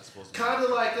was not supposed to. kind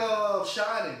of like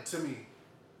Shining to me.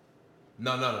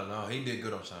 No. He did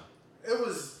good on Shine. It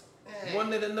was. One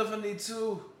nigga enough I need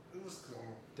two. It was cool.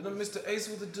 Then I missed the ace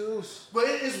with the deuce. But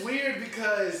it is weird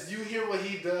because you hear what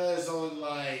he does on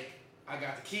like I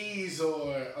Got the Keys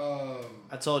or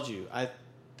I told you. I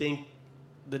think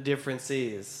the difference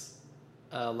is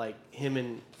like him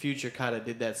and Future kind of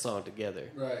did that song together.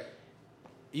 right.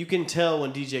 You can tell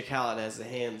when DJ Khaled has the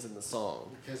hands in the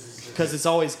song Because because it's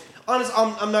always honest.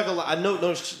 I'm not gonna lie. I know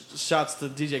no shots to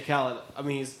DJ Khaled. I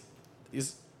mean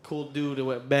he's a cool dude and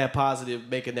went bad positive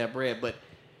making that bread, but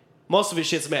most of his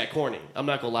shit's mad corny. I'm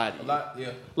not gonna lie to you.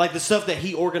 Yeah. Like the stuff that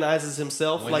he organizes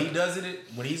himself. When like he does it,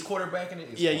 when he's quarterbacking it,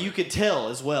 it's yeah, fun. you could tell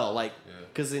as well. Like Yeah.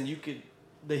 because then you could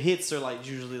the hits are like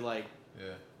usually like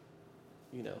Yeah.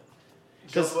 you know.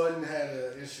 Joe 'Cause- Budden had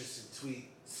an interesting tweet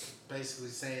basically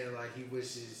saying like he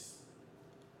wishes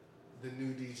the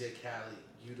new DJ Khaled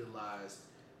utilized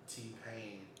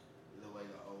T-Pain the way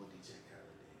the old DJ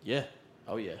Khaled did. Yeah.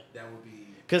 Oh yeah. That would be.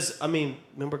 Because I mean,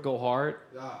 remember Go Hard?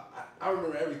 I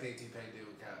remember everything T-Pain did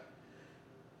with Khaled.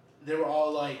 They were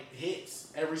all like hits,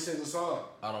 every single song.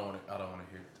 I don't want to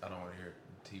hear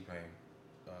T-Pain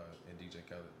and DJ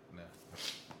Khaled now.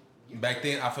 Back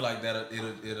then, I feel like that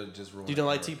it'll just ruin. You don't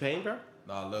like it. T-Pain, bro?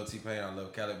 No, I love T-Pain. I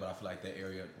love Khaled, but I feel like that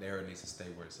era needs to stay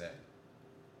where it's at,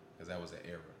 because that was an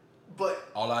era. But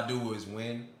All I do is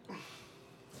win.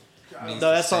 No,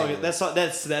 that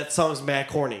song's mad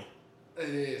corny. it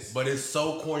is. But it's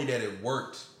so corny that it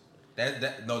worked.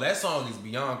 That song is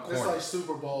beyond corny. It's like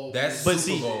Super Bowl. That's But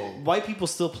Super see, Bowl. white people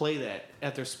still play that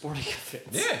at their sporting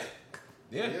events.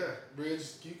 Yeah. Yeah, Bridge,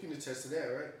 you can attest to that,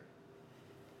 right?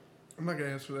 I'm not gonna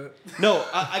answer that. No,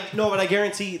 but I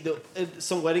guarantee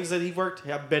some weddings that he worked,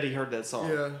 I bet he heard that song.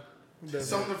 Yeah.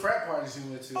 Some of the frat parties you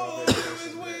went to. I bet you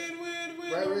listened to that.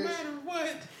 Right, Rich?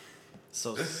 what.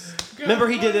 So remember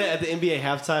he did that at the NBA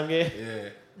halftime game? Yeah.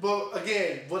 But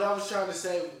again, what I was trying to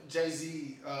say,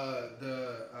 Jay-Z,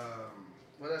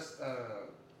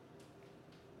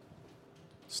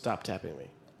 Stop tapping me.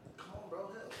 come on, bro,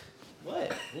 help.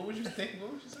 What? What would you think?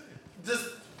 What would you say? Just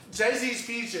Jay-Z's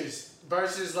features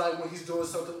versus like when he's doing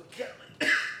something.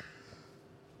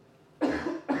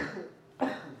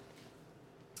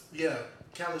 Yeah,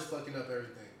 Khaled's fucking up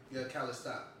everything. Yeah, Khaled,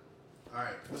 stop. All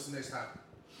right, what's the next topic?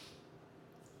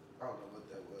 I don't know what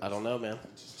that was. I don't know, man.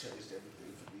 It just changed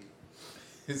everything for me.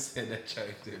 He said that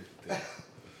changed everything.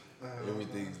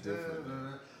 Everything's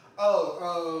different.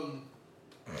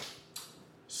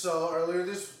 So earlier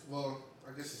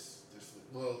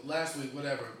last week,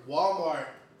 whatever, Walmart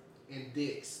and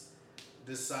Dick's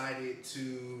decided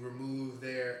to remove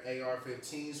their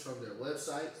AR-15s from their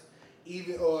websites.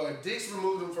 Dick's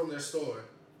removed them from their store.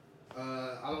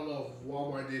 I don't know if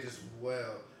Walmart did as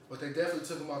well, but they definitely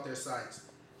took them off their sites.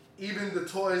 Even the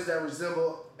toys that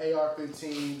resemble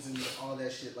AR-15s and all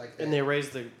that shit like that. And they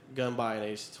raised the gun buying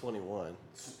age to 21.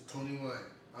 21.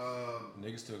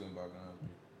 Niggas still gonna buy guns.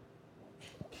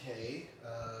 Okay.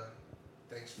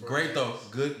 Thanks for great though.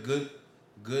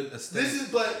 Good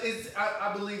estate.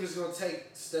 I believe it's gonna take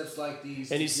steps like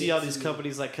these. And you see all these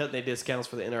companies like cutting their discounts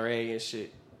for the NRA and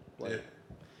shit. Like, yeah.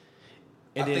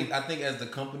 And I think as the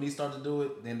companies start to do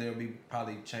it, then there'll be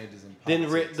probably changes in then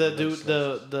politics.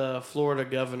 the Florida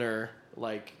governor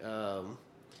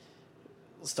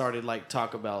started like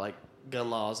talk about like gun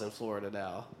laws in Florida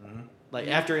now. Mm-hmm. Like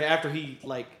after he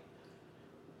like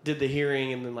did the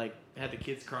hearing and then like had the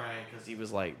kids crying because he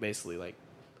was like basically like,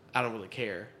 I don't really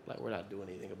care, like we're not doing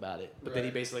anything about it. But then he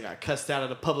basically got cussed out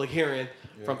at a public hearing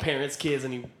from parents, kids,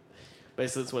 and he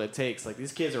basically that's what it takes. Like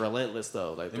these kids are relentless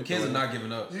though. Like them kids are not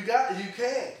giving up. You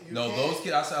can't. Those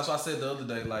kids. That's what I said the other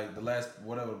day. Like the last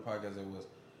whatever the podcast it was.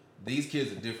 These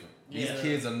kids are different. These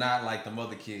kids are not like them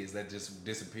other kids that just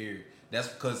disappeared. That's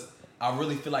because I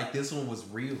really feel like this one was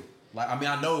real. Like I mean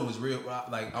I know it was real.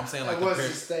 Like I'm saying like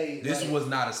this was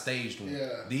not a staged one.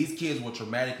 Yeah. These kids were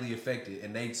traumatically affected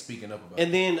and they speaking up about it.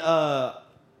 And then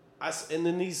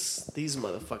these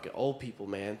motherfucking old people,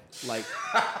 man. Like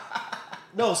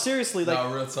no, seriously, like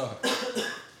no, real talk.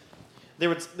 They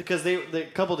were because a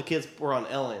couple of the kids were on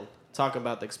Ellen talking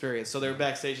about the experience. So they were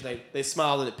backstage and they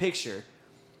smiled at a picture.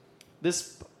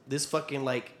 This fucking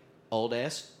like old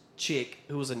ass chick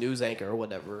who was a news anchor or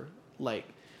whatever, like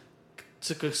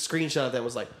took a screenshot of that and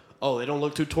was like, oh, they don't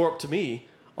look too tore up to me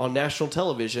on national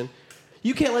television.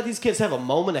 You can't let these kids have a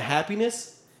moment of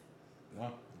happiness. No, you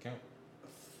can't.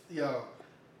 Yo,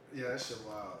 yeah, that shit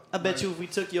wild. I bet you if we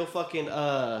took your fucking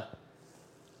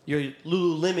your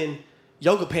Lululemon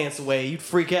yoga pants away, you'd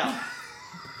freak out.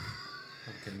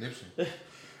 Conniption. Where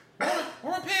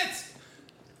are my pants?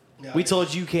 Yeah, we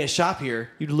told you can't shop here,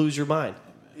 you'd lose your mind.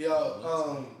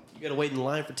 Yo, you gotta wait in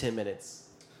line for 10 minutes.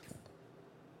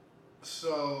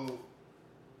 So,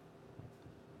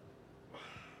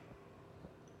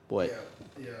 what?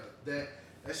 Yeah, that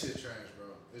shit trash, bro.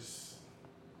 It's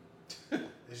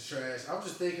trash. I'm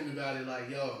just thinking about it like,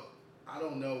 yo, I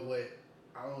don't know. Like,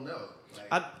 I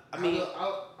don't even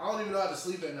know how to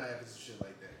sleep at night after some shit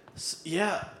like that.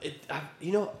 Yeah,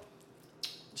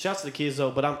 shouts to the kids though,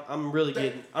 but I'm really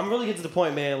getting to the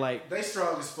point, man. Like they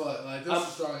strong as fuck. Like those are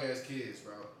strong ass kids,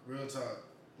 bro. Real talk.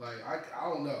 Like I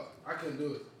don't know. I couldn't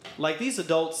do it. Like these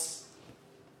adults,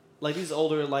 like these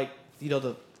older, like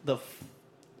the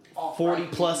 40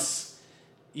 plus,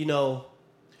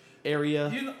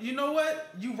 area. You know what?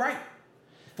 You right.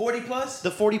 40 plus.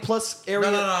 The 40 plus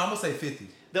area. No. I'm gonna say 50.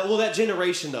 That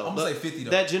generation though. I'm gonna say 50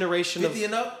 though. That generation 50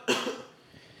 and up.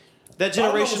 That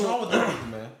generation. I don't know what's wrong with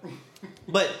them, man.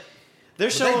 But they're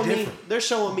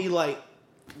showing me like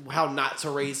how not to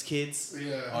raise kids.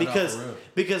 Yeah.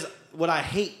 Because what I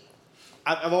hate,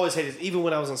 I've always hated this. Even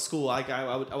when I was in school,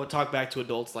 I would talk back to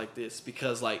adults like this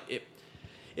because like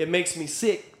it makes me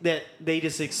sick that they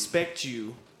just expect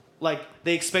you, like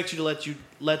they expect you to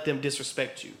let them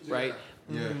disrespect you, right?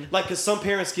 Yeah. Mm-hmm. Like, cause some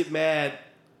parents get mad,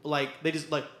 like they just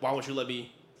like, why won't you let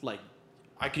me, like,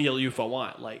 I can yell at you if I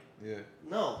want, like. Yeah.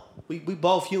 No, we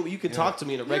both human. You can talk to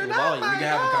me in a regular volume. We can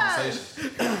have a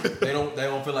conversation. they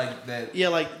don't feel like that. Yeah,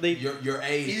 like they your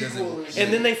age doesn't.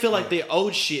 And then they feel like they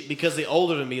owed shit because they're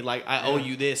older than me. Like I owe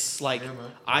you this. Like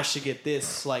I should get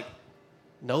this. Like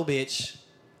no, bitch.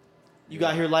 You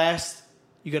got here last.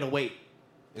 You gotta wait.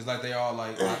 It's like they all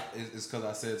like it's because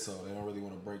I said so. They don't really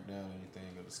want to break down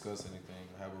anything or discuss anything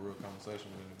or have a real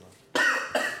conversation with anybody.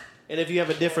 And if you have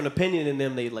a different opinion than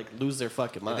them, they like lose their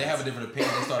fucking minds. If they have a different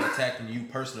opinion, they start attacking you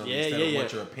personally instead of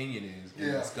what your opinion is.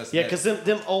 Yeah, because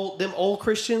them old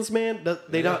Christians, man,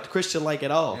 they not Christian like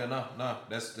at all. Yeah, no,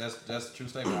 that's a true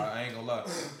statement. I ain't gonna lie.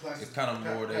 It's kind of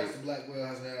more Pastor Blackwell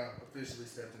has now officially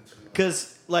stepped into.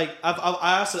 Because like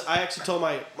I actually told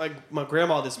my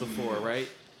grandma this before, right?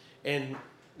 And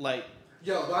like,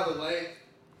 yo, by the way,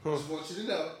 I just want you to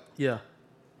know. Yeah.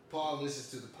 Paul listens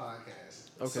to the podcast.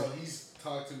 Okay. So he's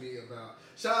talked to me about.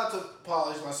 Shout out to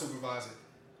Paul. He's my supervisor.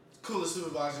 Coolest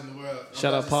supervisor in the world.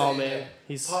 Shout out Paul, man.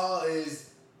 Paul,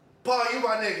 you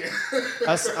my nigga.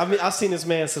 I've seen this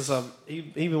man since he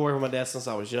been working with my dad since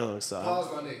I was young. So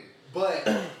Paul's my nigga. But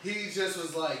he just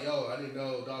was like, yo, I didn't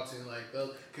know Dalton like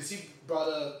that. Because he brought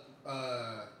up,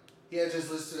 he had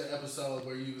just listened to the episode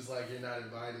where you was like, you're not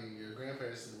inviting your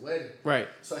grandparents to the wedding. Right.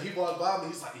 So he walked by me,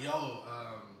 he's like, yo,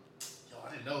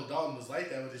 I didn't know Dalton was like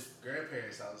that with his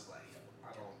grandparents. I was like, yo,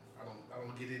 I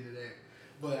don't get into that.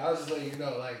 But I was just letting you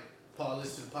know, like, Paul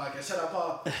listens to the podcast. Shout out,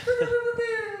 Paul.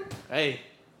 Hey,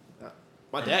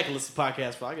 my dad can listen to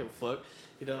podcasts, but I give a fuck,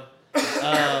 you know.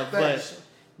 But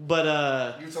you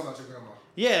were talking about your grandma.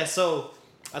 Yeah, so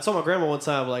I told my grandma one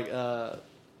time, like,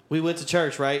 we went to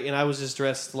church, right? And I was just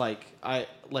dressed like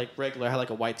regular. I had like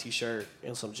a white t-shirt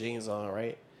and some jeans on,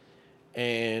 right?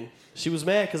 And she was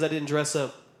mad because I didn't dress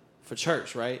up for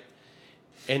church, right?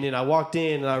 And then I walked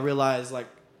in and I realized like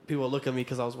people would look at me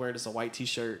because I was wearing just a white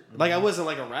t-shirt. Like I wasn't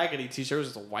like a raggedy t-shirt, it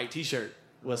was just a white t-shirt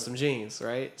with some jeans,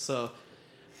 right? So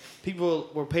people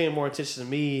were paying more attention to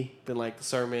me than like the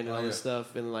sermon and all this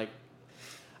stuff. And like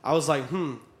I was like,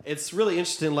 it's really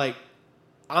interesting. Like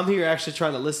I'm here actually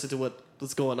trying to listen to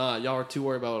what's going on. Y'all are too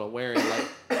worried about what I'm wearing.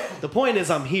 Like the point is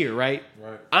I'm here, right?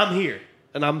 Right. I'm here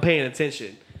and I'm paying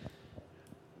attention.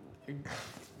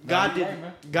 God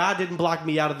didn't block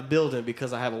me out of the building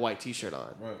because I have a white t-shirt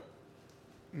on. Right.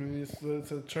 I mean,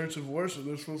 it's a church of worship.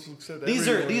 They're supposed to accept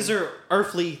these are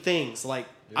earthly things. Like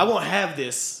I won't have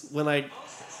this when I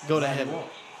go to heaven.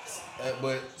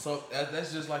 But so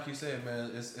that's just like you said,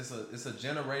 man. It's a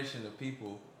generation of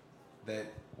people that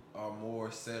are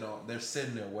more set on. They're set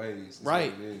in their ways.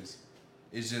 Right. What it is.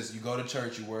 It's just you go to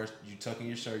church, you tuck in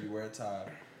your shirt, you wear a tie.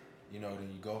 You know, then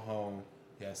you go home,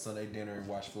 you have Sunday dinner and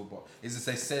watch football. It's just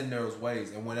they set in their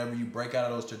ways, and whenever you break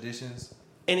out of those traditions.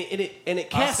 And it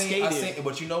cascaded. I seen,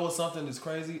 but you know what's something that's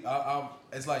crazy?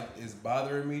 It's like it's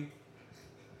bothering me.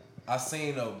 I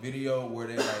seen a video where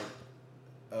they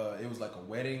like, it was like a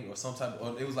wedding or some type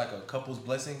of, it was like a couple's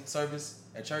blessing service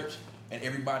at church, and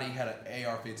everybody had an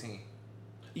AR-15.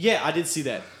 Yeah, I did see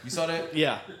that. You saw that?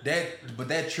 Yeah.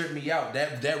 That tripped me out.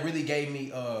 That really gave me.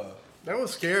 That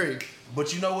was scary.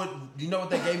 But you know what? You know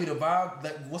what that gave me the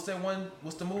vibe? What's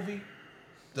the movie?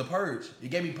 The Purge.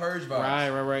 It gave me Purge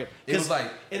vibes. Right. It was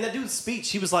like in that dude's speech,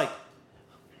 he was like,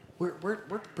 "We're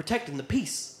protecting the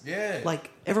peace." Yeah. Like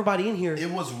everybody in here.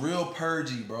 It was real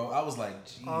purgy, bro. I was like,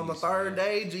 geez, on the third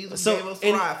day, Jesus gave us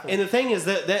the rifle. And the thing is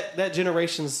that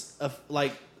generation's of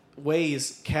like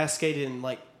ways cascading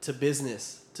like to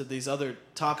business to these other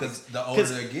topics. Because the older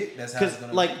they get, that's how it's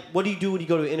gonna like, be. what do you do when you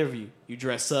go to an interview? You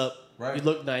dress up. Right. You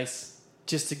look nice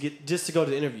just to go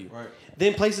to the interview. Right.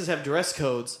 Then places have dress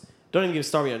codes. Don't even get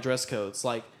started on dress codes.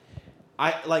 Like,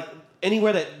 I like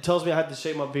anywhere that tells me I have to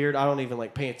shave my beard, I don't even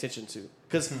like pay attention to.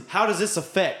 Because how does this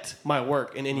affect my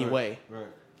work in any way? Right.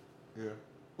 Yeah.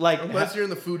 Like, unless you're in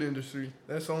the food industry,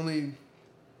 that's only.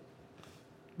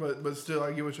 But still,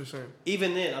 I get what you're saying.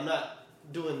 Even then, I'm not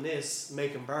doing this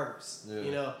making burgers. Yeah.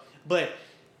 You know, but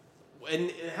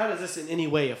and how does this in any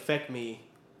way affect me?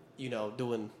 You know,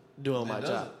 doing my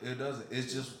job. It doesn't.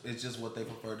 It's just what they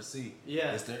prefer to see.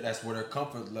 Yeah. That's where their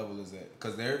comfort level is at.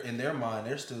 Because they're in their mind,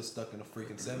 they're still stuck in the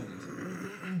freaking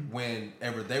 70s.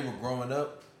 Whenever they were growing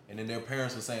up, and then their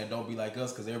parents were saying, "Don't be like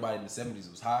us," because everybody in the 70s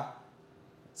was high.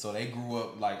 So they grew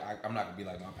up like I'm not gonna be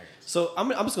like my parents. So I'm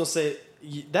just gonna say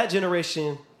that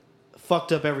generation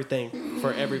fucked up everything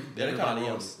for everybody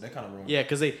else. They kind of ruined. Yeah,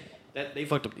 because they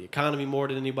fucked up the economy more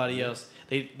than anybody else.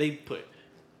 They put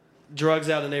drugs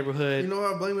out in the neighborhood. You know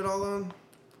what I blame it all on?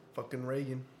 Fucking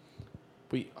Reagan.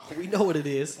 We know what it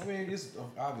is. I mean, it's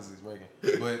obviously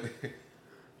it's Reagan,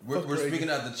 but we're speaking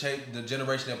of the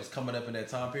generation that was coming up in that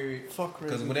time period. Fuck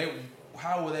Reagan. Because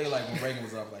how were they like when Reagan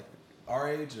was up, like our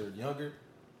age or younger?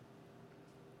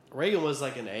 Reagan was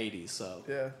like in the 80s, so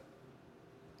yeah.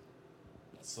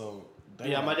 So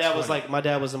yeah, my dad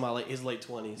was in his late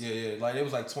 20s. Yeah, like it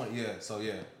was like 20. Yeah, so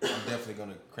yeah, I'm definitely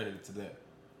gonna credit it to that.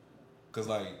 Cause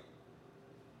like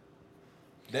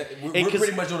that, we're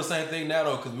pretty much doing the same thing now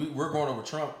though, cause we're going over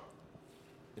Trump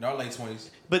in our late 20s.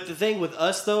 But the thing with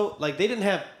us though, like they didn't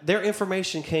have their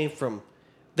information came from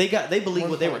they believed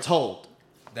what they were told.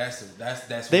 That's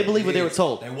they believe what they were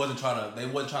told. They wasn't trying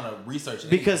to research it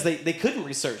because they couldn't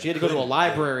research. You had to go to a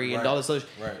library and all this other.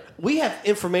 Right. We have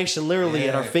information literally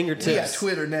at our fingertips. We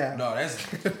got Twitter now. No, that's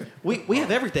we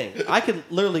have everything. I could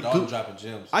literally dropping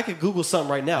gems. I could Google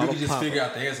something right now. You can just figure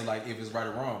out the answer, like if it's right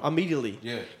or wrong immediately.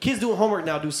 Yeah. Kids doing homework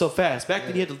now do so fast. Back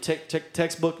then you had to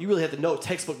textbook. You really had to know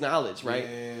textbook knowledge, right? Yeah,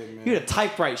 man. You had to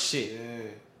typewrite shit. Yeah.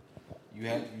 You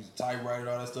had to use typewriter and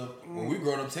all that stuff. When we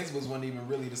growing up, textbooks wasn't even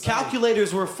really the same.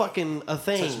 Calculators were fucking a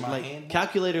thing. Touch my Like hand.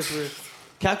 calculators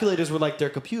were like their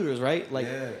computers, right? Like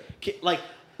Yeah. like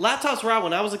laptops were out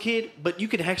when I was a kid, but you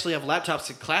could actually have laptops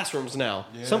in classrooms now.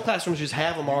 Yeah. Some classrooms just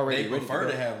have them already. They ready prefer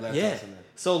go. to have laptops Yeah. in there.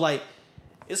 So like,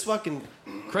 it's fucking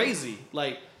crazy.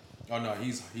 Like, Oh no,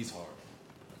 he's hard.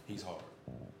 He's hard.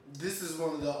 This is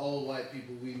one of the old white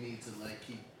people we need to like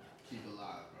keep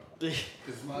alive, bro.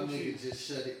 Because my nigga just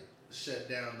shut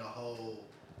down the whole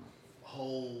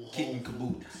Kit and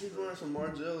caboodle. He's wearing some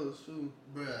Margielas too.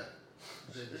 Bruh,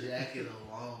 the jacket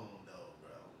alone though,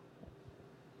 bro.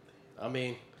 I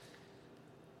mean,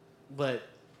 but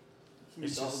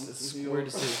it's weird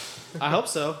to see. I hope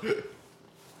so.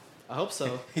 I hope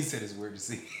so. He said it's weird to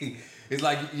see. It's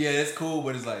like, yeah, it's cool,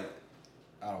 but it's like,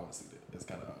 I don't want to see that. It's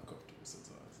kind of uncomfortable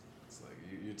sometimes. It's like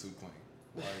you're too clean.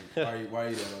 Why are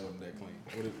you that old and that clean?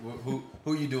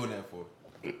 Who you doing that for?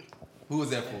 Who is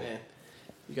that for? Man,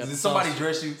 you got Did the somebody sauce.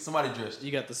 dress you? Somebody dressed you.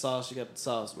 You got the sauce. You got the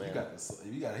sauce, man. He got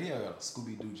a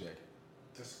Scooby Doo jacket.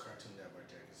 That's a Cartoon Network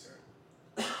jacket, sir.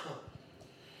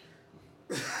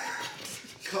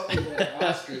 Kobe won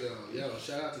Oscar though. Yo,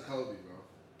 shout out to Kobe, bro.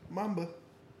 Mamba.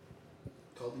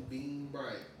 Kobe Bean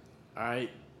Bryant. All right.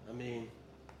 I mean,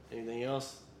 anything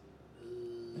else?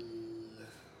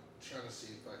 Trying to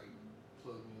see if I can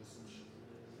plug me in some shit.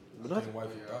 I can't wife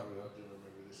Yeah, without I that. do remember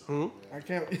this. Hmm? I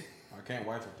can't. I can't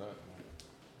wife without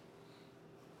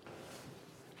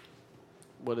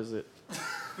What is it?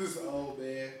 This old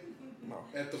man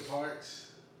at the parks.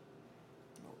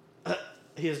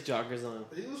 He has joggers on.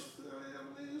 He was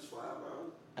fly, bro.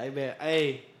 Hey, man.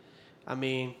 Hey. I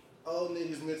mean, Old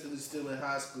niggas mentally still in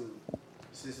high school.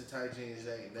 Since the tight jeans,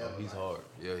 they ain't never. Oh, he's like hard.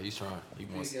 Yeah, he's trying. He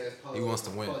wants big-ass polo he wants to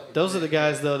win. fucking those are the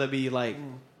jacket. guys though that be like,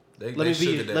 They let me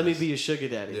sugar be daddies. your sugar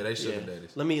daddy. Yeah, they sugar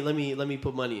daddies. Let me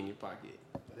put money in your pocket.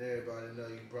 But everybody know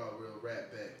you brought real rap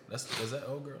back. Was that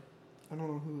old girl? I don't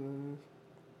know who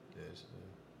that is. Yeah,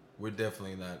 we're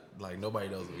definitely not like nobody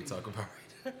knows what we talking about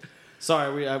right now.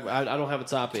 Sorry, I don't have a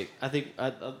topic. I think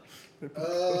there's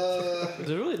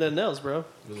really nothing else, bro.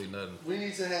 Really nothing. We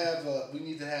need to have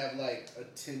like a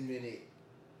 10-minute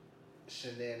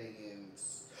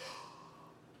shenanigans.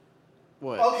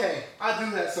 What? Okay, I do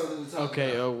have something to talk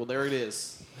Okay. about. Oh well, there it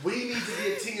is. We need to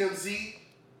get TMZ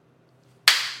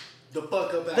the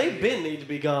fuck up out They of here. been need to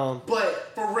be gone.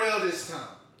 But for real this time.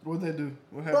 What'd they do?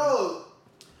 What happened? Bro,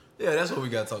 Yeah, that's what we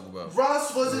gotta talk about.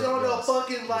 Ross wasn't on no Ross.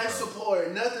 fucking life Ross.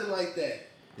 support. Nothing like that.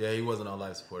 Yeah, he wasn't on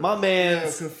life support. My Yeah,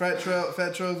 man's because Fat Trail's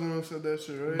the one who said that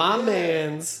shit, right? my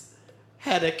man's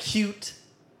had acute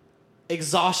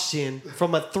exhaustion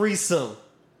from a threesome.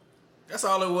 That's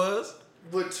all it was.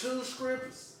 With two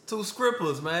scripts. 2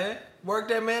 scribblers, man. Worked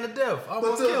that man to death. But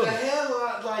Almost the killed him.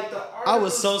 headline, like the article. I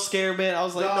was so scared, man. I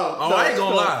was like, no. Oh, I ain't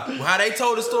gonna lie. How they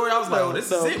told the story, I was like, oh, this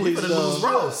No, is it. We please finna don't. lose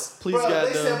Ross. Please, Bro,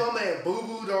 they said goddamn. my man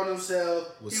boo-booed on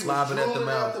himself. Was He slobbing at the drooling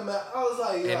mouth. I was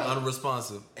like, And yo,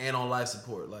 unresponsive. And on life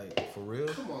support. Like, for real?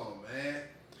 come on, man.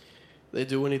 They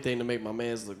do anything to make my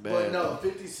man's look bad. But no,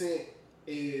 50 Cent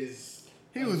is...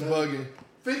 He was another- bugging.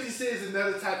 50 Cent is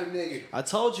another type of nigga. I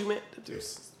told you, man. That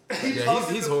dude's- He Yeah,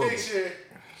 posted he's the horrible. picture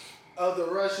of the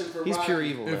Russian for He's Rocky. pure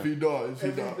evil, If man. he dies, he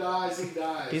If he dies. dies, he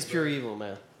dies. He's pure evil,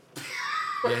 man.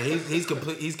 Yeah, he's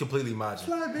completely margin.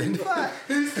 Fly, baby, fly.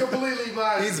 He's completely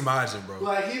mind. He's margin, bro.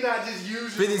 like, he not just using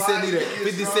 50 Cent need a logic,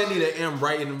 50 it's Cent need wrong. an M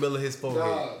right in the middle of his forehead.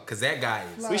 Dog. Cause that guy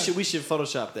is. We should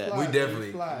Photoshop that. We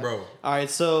definitely, Fly. bro. All right,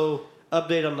 so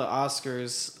update on the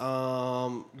Oscars.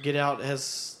 Get Out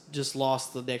has just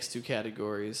lost the next 2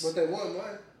 categories. But they won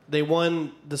one. They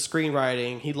won the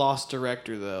screenwriting. He lost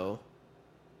director though.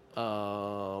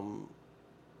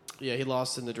 Yeah, he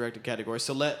lost in the director category.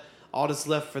 So all that's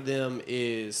left for them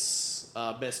is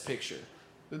best picture.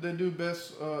 Did they do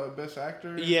best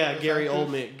actor? Yeah, Best Gary actress?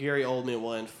 Oldman. Gary Oldman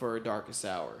won for Darkest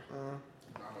Hour. I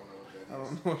don't know what that I is.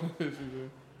 don't know what it is either.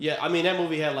 Yeah, I mean that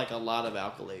movie had like a lot of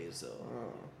accolades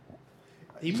though.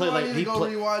 He You played know, like I need he to go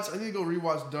played rewatch. I need to go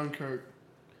rewatch Dunkirk.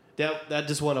 that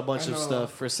just won a bunch I of know.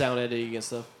 stuff for sound editing and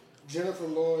stuff. Jennifer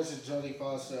Lawrence and Jodie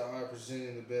Foster are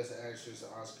presenting the Best Actress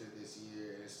Oscar this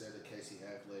year instead of Casey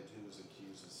Affleck, who was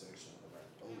accused of sexual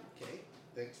harassment. Okay,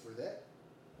 thanks for that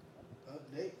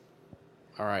update.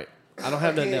 All right, I don't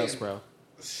have nothing Again. else, bro.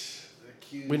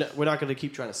 Accused. We're not gonna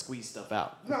keep trying to squeeze stuff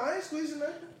out. No, I ain't squeezing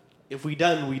nothing. If we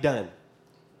done, we done.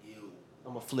 You.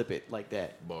 I'm gonna flip it like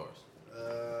that. Bars.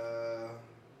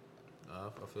 I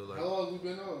feel like How long have we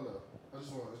been on though? I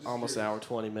just want Almost an hour,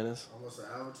 20 minutes. Almost an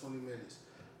hour, 20 minutes.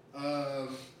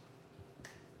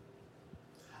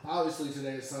 Obviously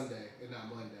today is Sunday and not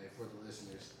Monday for the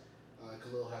listeners.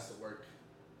 Khalil has to work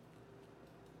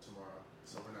tomorrow,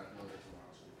 so we're not doing it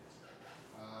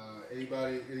tomorrow.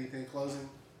 Anybody, anything closing?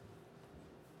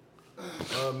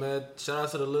 man, shout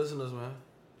out to the listeners, man.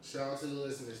 Shout out to the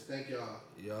listeners. Thank y'all.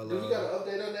 Y'all, Do we got an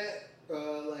update on that?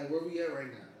 Like, where we at right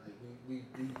now? Like, we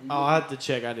Oh, I have to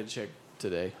check. I didn't check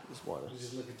today. Just wanted. We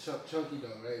just looking chunky though,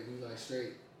 right? We like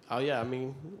straight. Oh yeah, I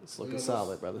mean it's looking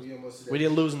solid, brother. We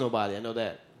didn't lose nobody. I know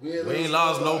that. We ain't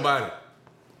lost nobody.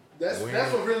 That's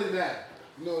what really matters.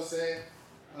 You know what I'm saying?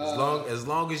 As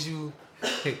long as you.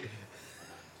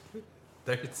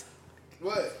 30.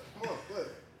 What? Come on, what?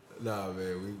 Nah,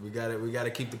 man, we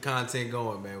gotta keep the content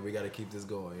going, man. We gotta keep this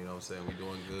going. You know what I'm saying? We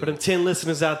doing good. For them 10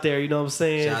 listeners out there, you know what I'm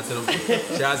saying?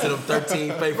 Shout out to them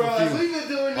 13 faithful Bro, few. we've been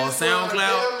doing this on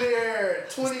SoundCloud. For damn near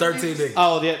 20 It's 13 weeks. niggas.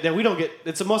 Oh, yeah, we don't get.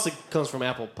 It's mostly comes from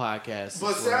Apple Podcasts.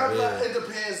 But SoundCloud, it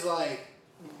depends. Like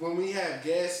when we have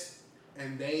guests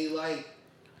and they like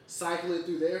cycle it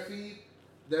through their feed.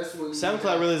 That's when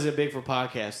SoundCloud really isn't big for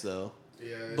podcasts though.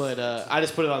 Yeah. But I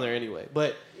just put it on there anyway.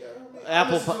 But I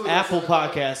mean, Apple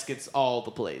Podcasts gets all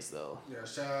the plays though. Yeah,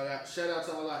 shout out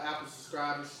to all our Apple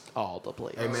subscribers. All the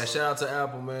plays. Hey man, shout out to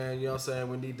Apple, man. You know what I'm saying?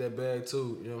 We need that bag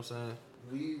too. You know what I'm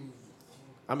saying?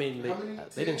 I mean,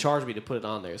 they didn't charge me to put it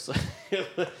on there, so.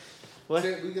 What?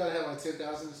 We gotta have like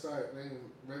 10,000 to start making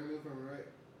revenue from it,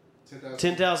 right?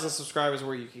 10,000 subscribers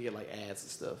where you can get like ads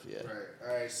and stuff. Yeah. Right.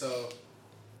 All right. So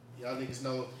y'all niggas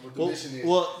know what the mission is.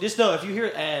 Well, just know if you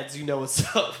hear ads, you know what's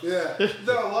up. Yeah.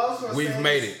 No, what I was gonna say We've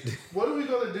made is, it. What are we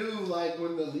gonna do like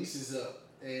when the lease is up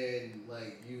and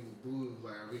like you move?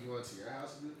 Like, are we going to your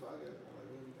house to do the podcast? Like, what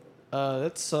are we doing?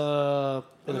 That's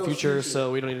in the future,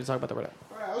 so we don't need to talk about that right now.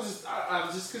 All right, I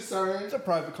was just concerned. It's a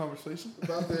private conversation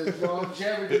About the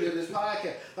longevity of this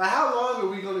podcast. Like, how long are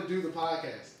we gonna do the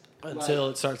podcast? Until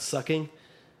it starts sucking,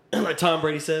 like Tom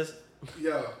Brady says.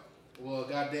 Yo, well,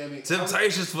 goddamn it.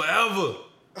 Temptations forever.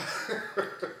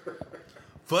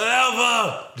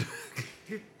 Forever.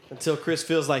 Until Chris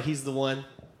feels like he's the one.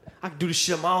 I can do this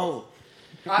shit on my own.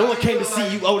 I No one do came to feel see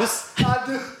like- you, Otis.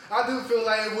 I do feel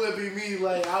like it would be me.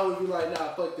 Like, I would be like,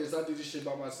 nah, fuck this. I do this shit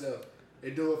by myself.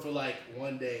 And do it for like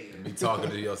one day. And Be talking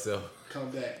to yourself.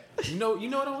 come back. You know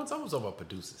what I want to talk about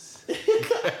producers.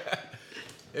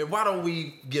 And why don't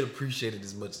we get appreciated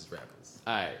as much as rappers?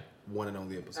 All right. One and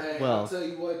only episode. Hey, Well- I'll tell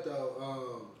you what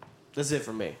though. That's it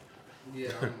for me.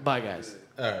 Yeah. Bye, guys.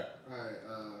 All right. All right.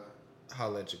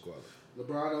 Holla at your quality.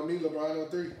 LeBron on me. LeBron on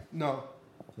 3. No.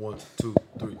 1, 2,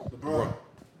 3. LeBron.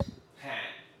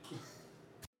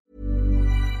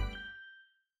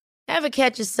 Ever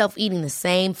catch yourself eating the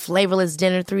same flavorless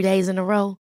dinner 3 days in a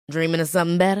row? Dreaming of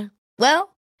something better?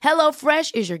 Well,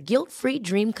 HelloFresh is your guilt-free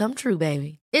dream come true,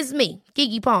 baby. It's me,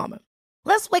 Keke Palmer.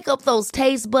 Let's wake up those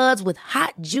taste buds with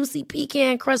hot, juicy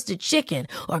pecan-crusted chicken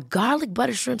or garlic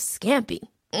butter shrimp scampi.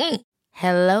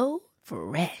 Hello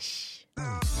Fresh.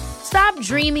 Stop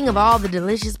dreaming of all the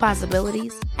delicious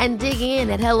possibilities and dig in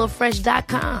at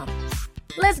HelloFresh.com.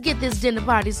 Let's get this dinner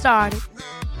party started.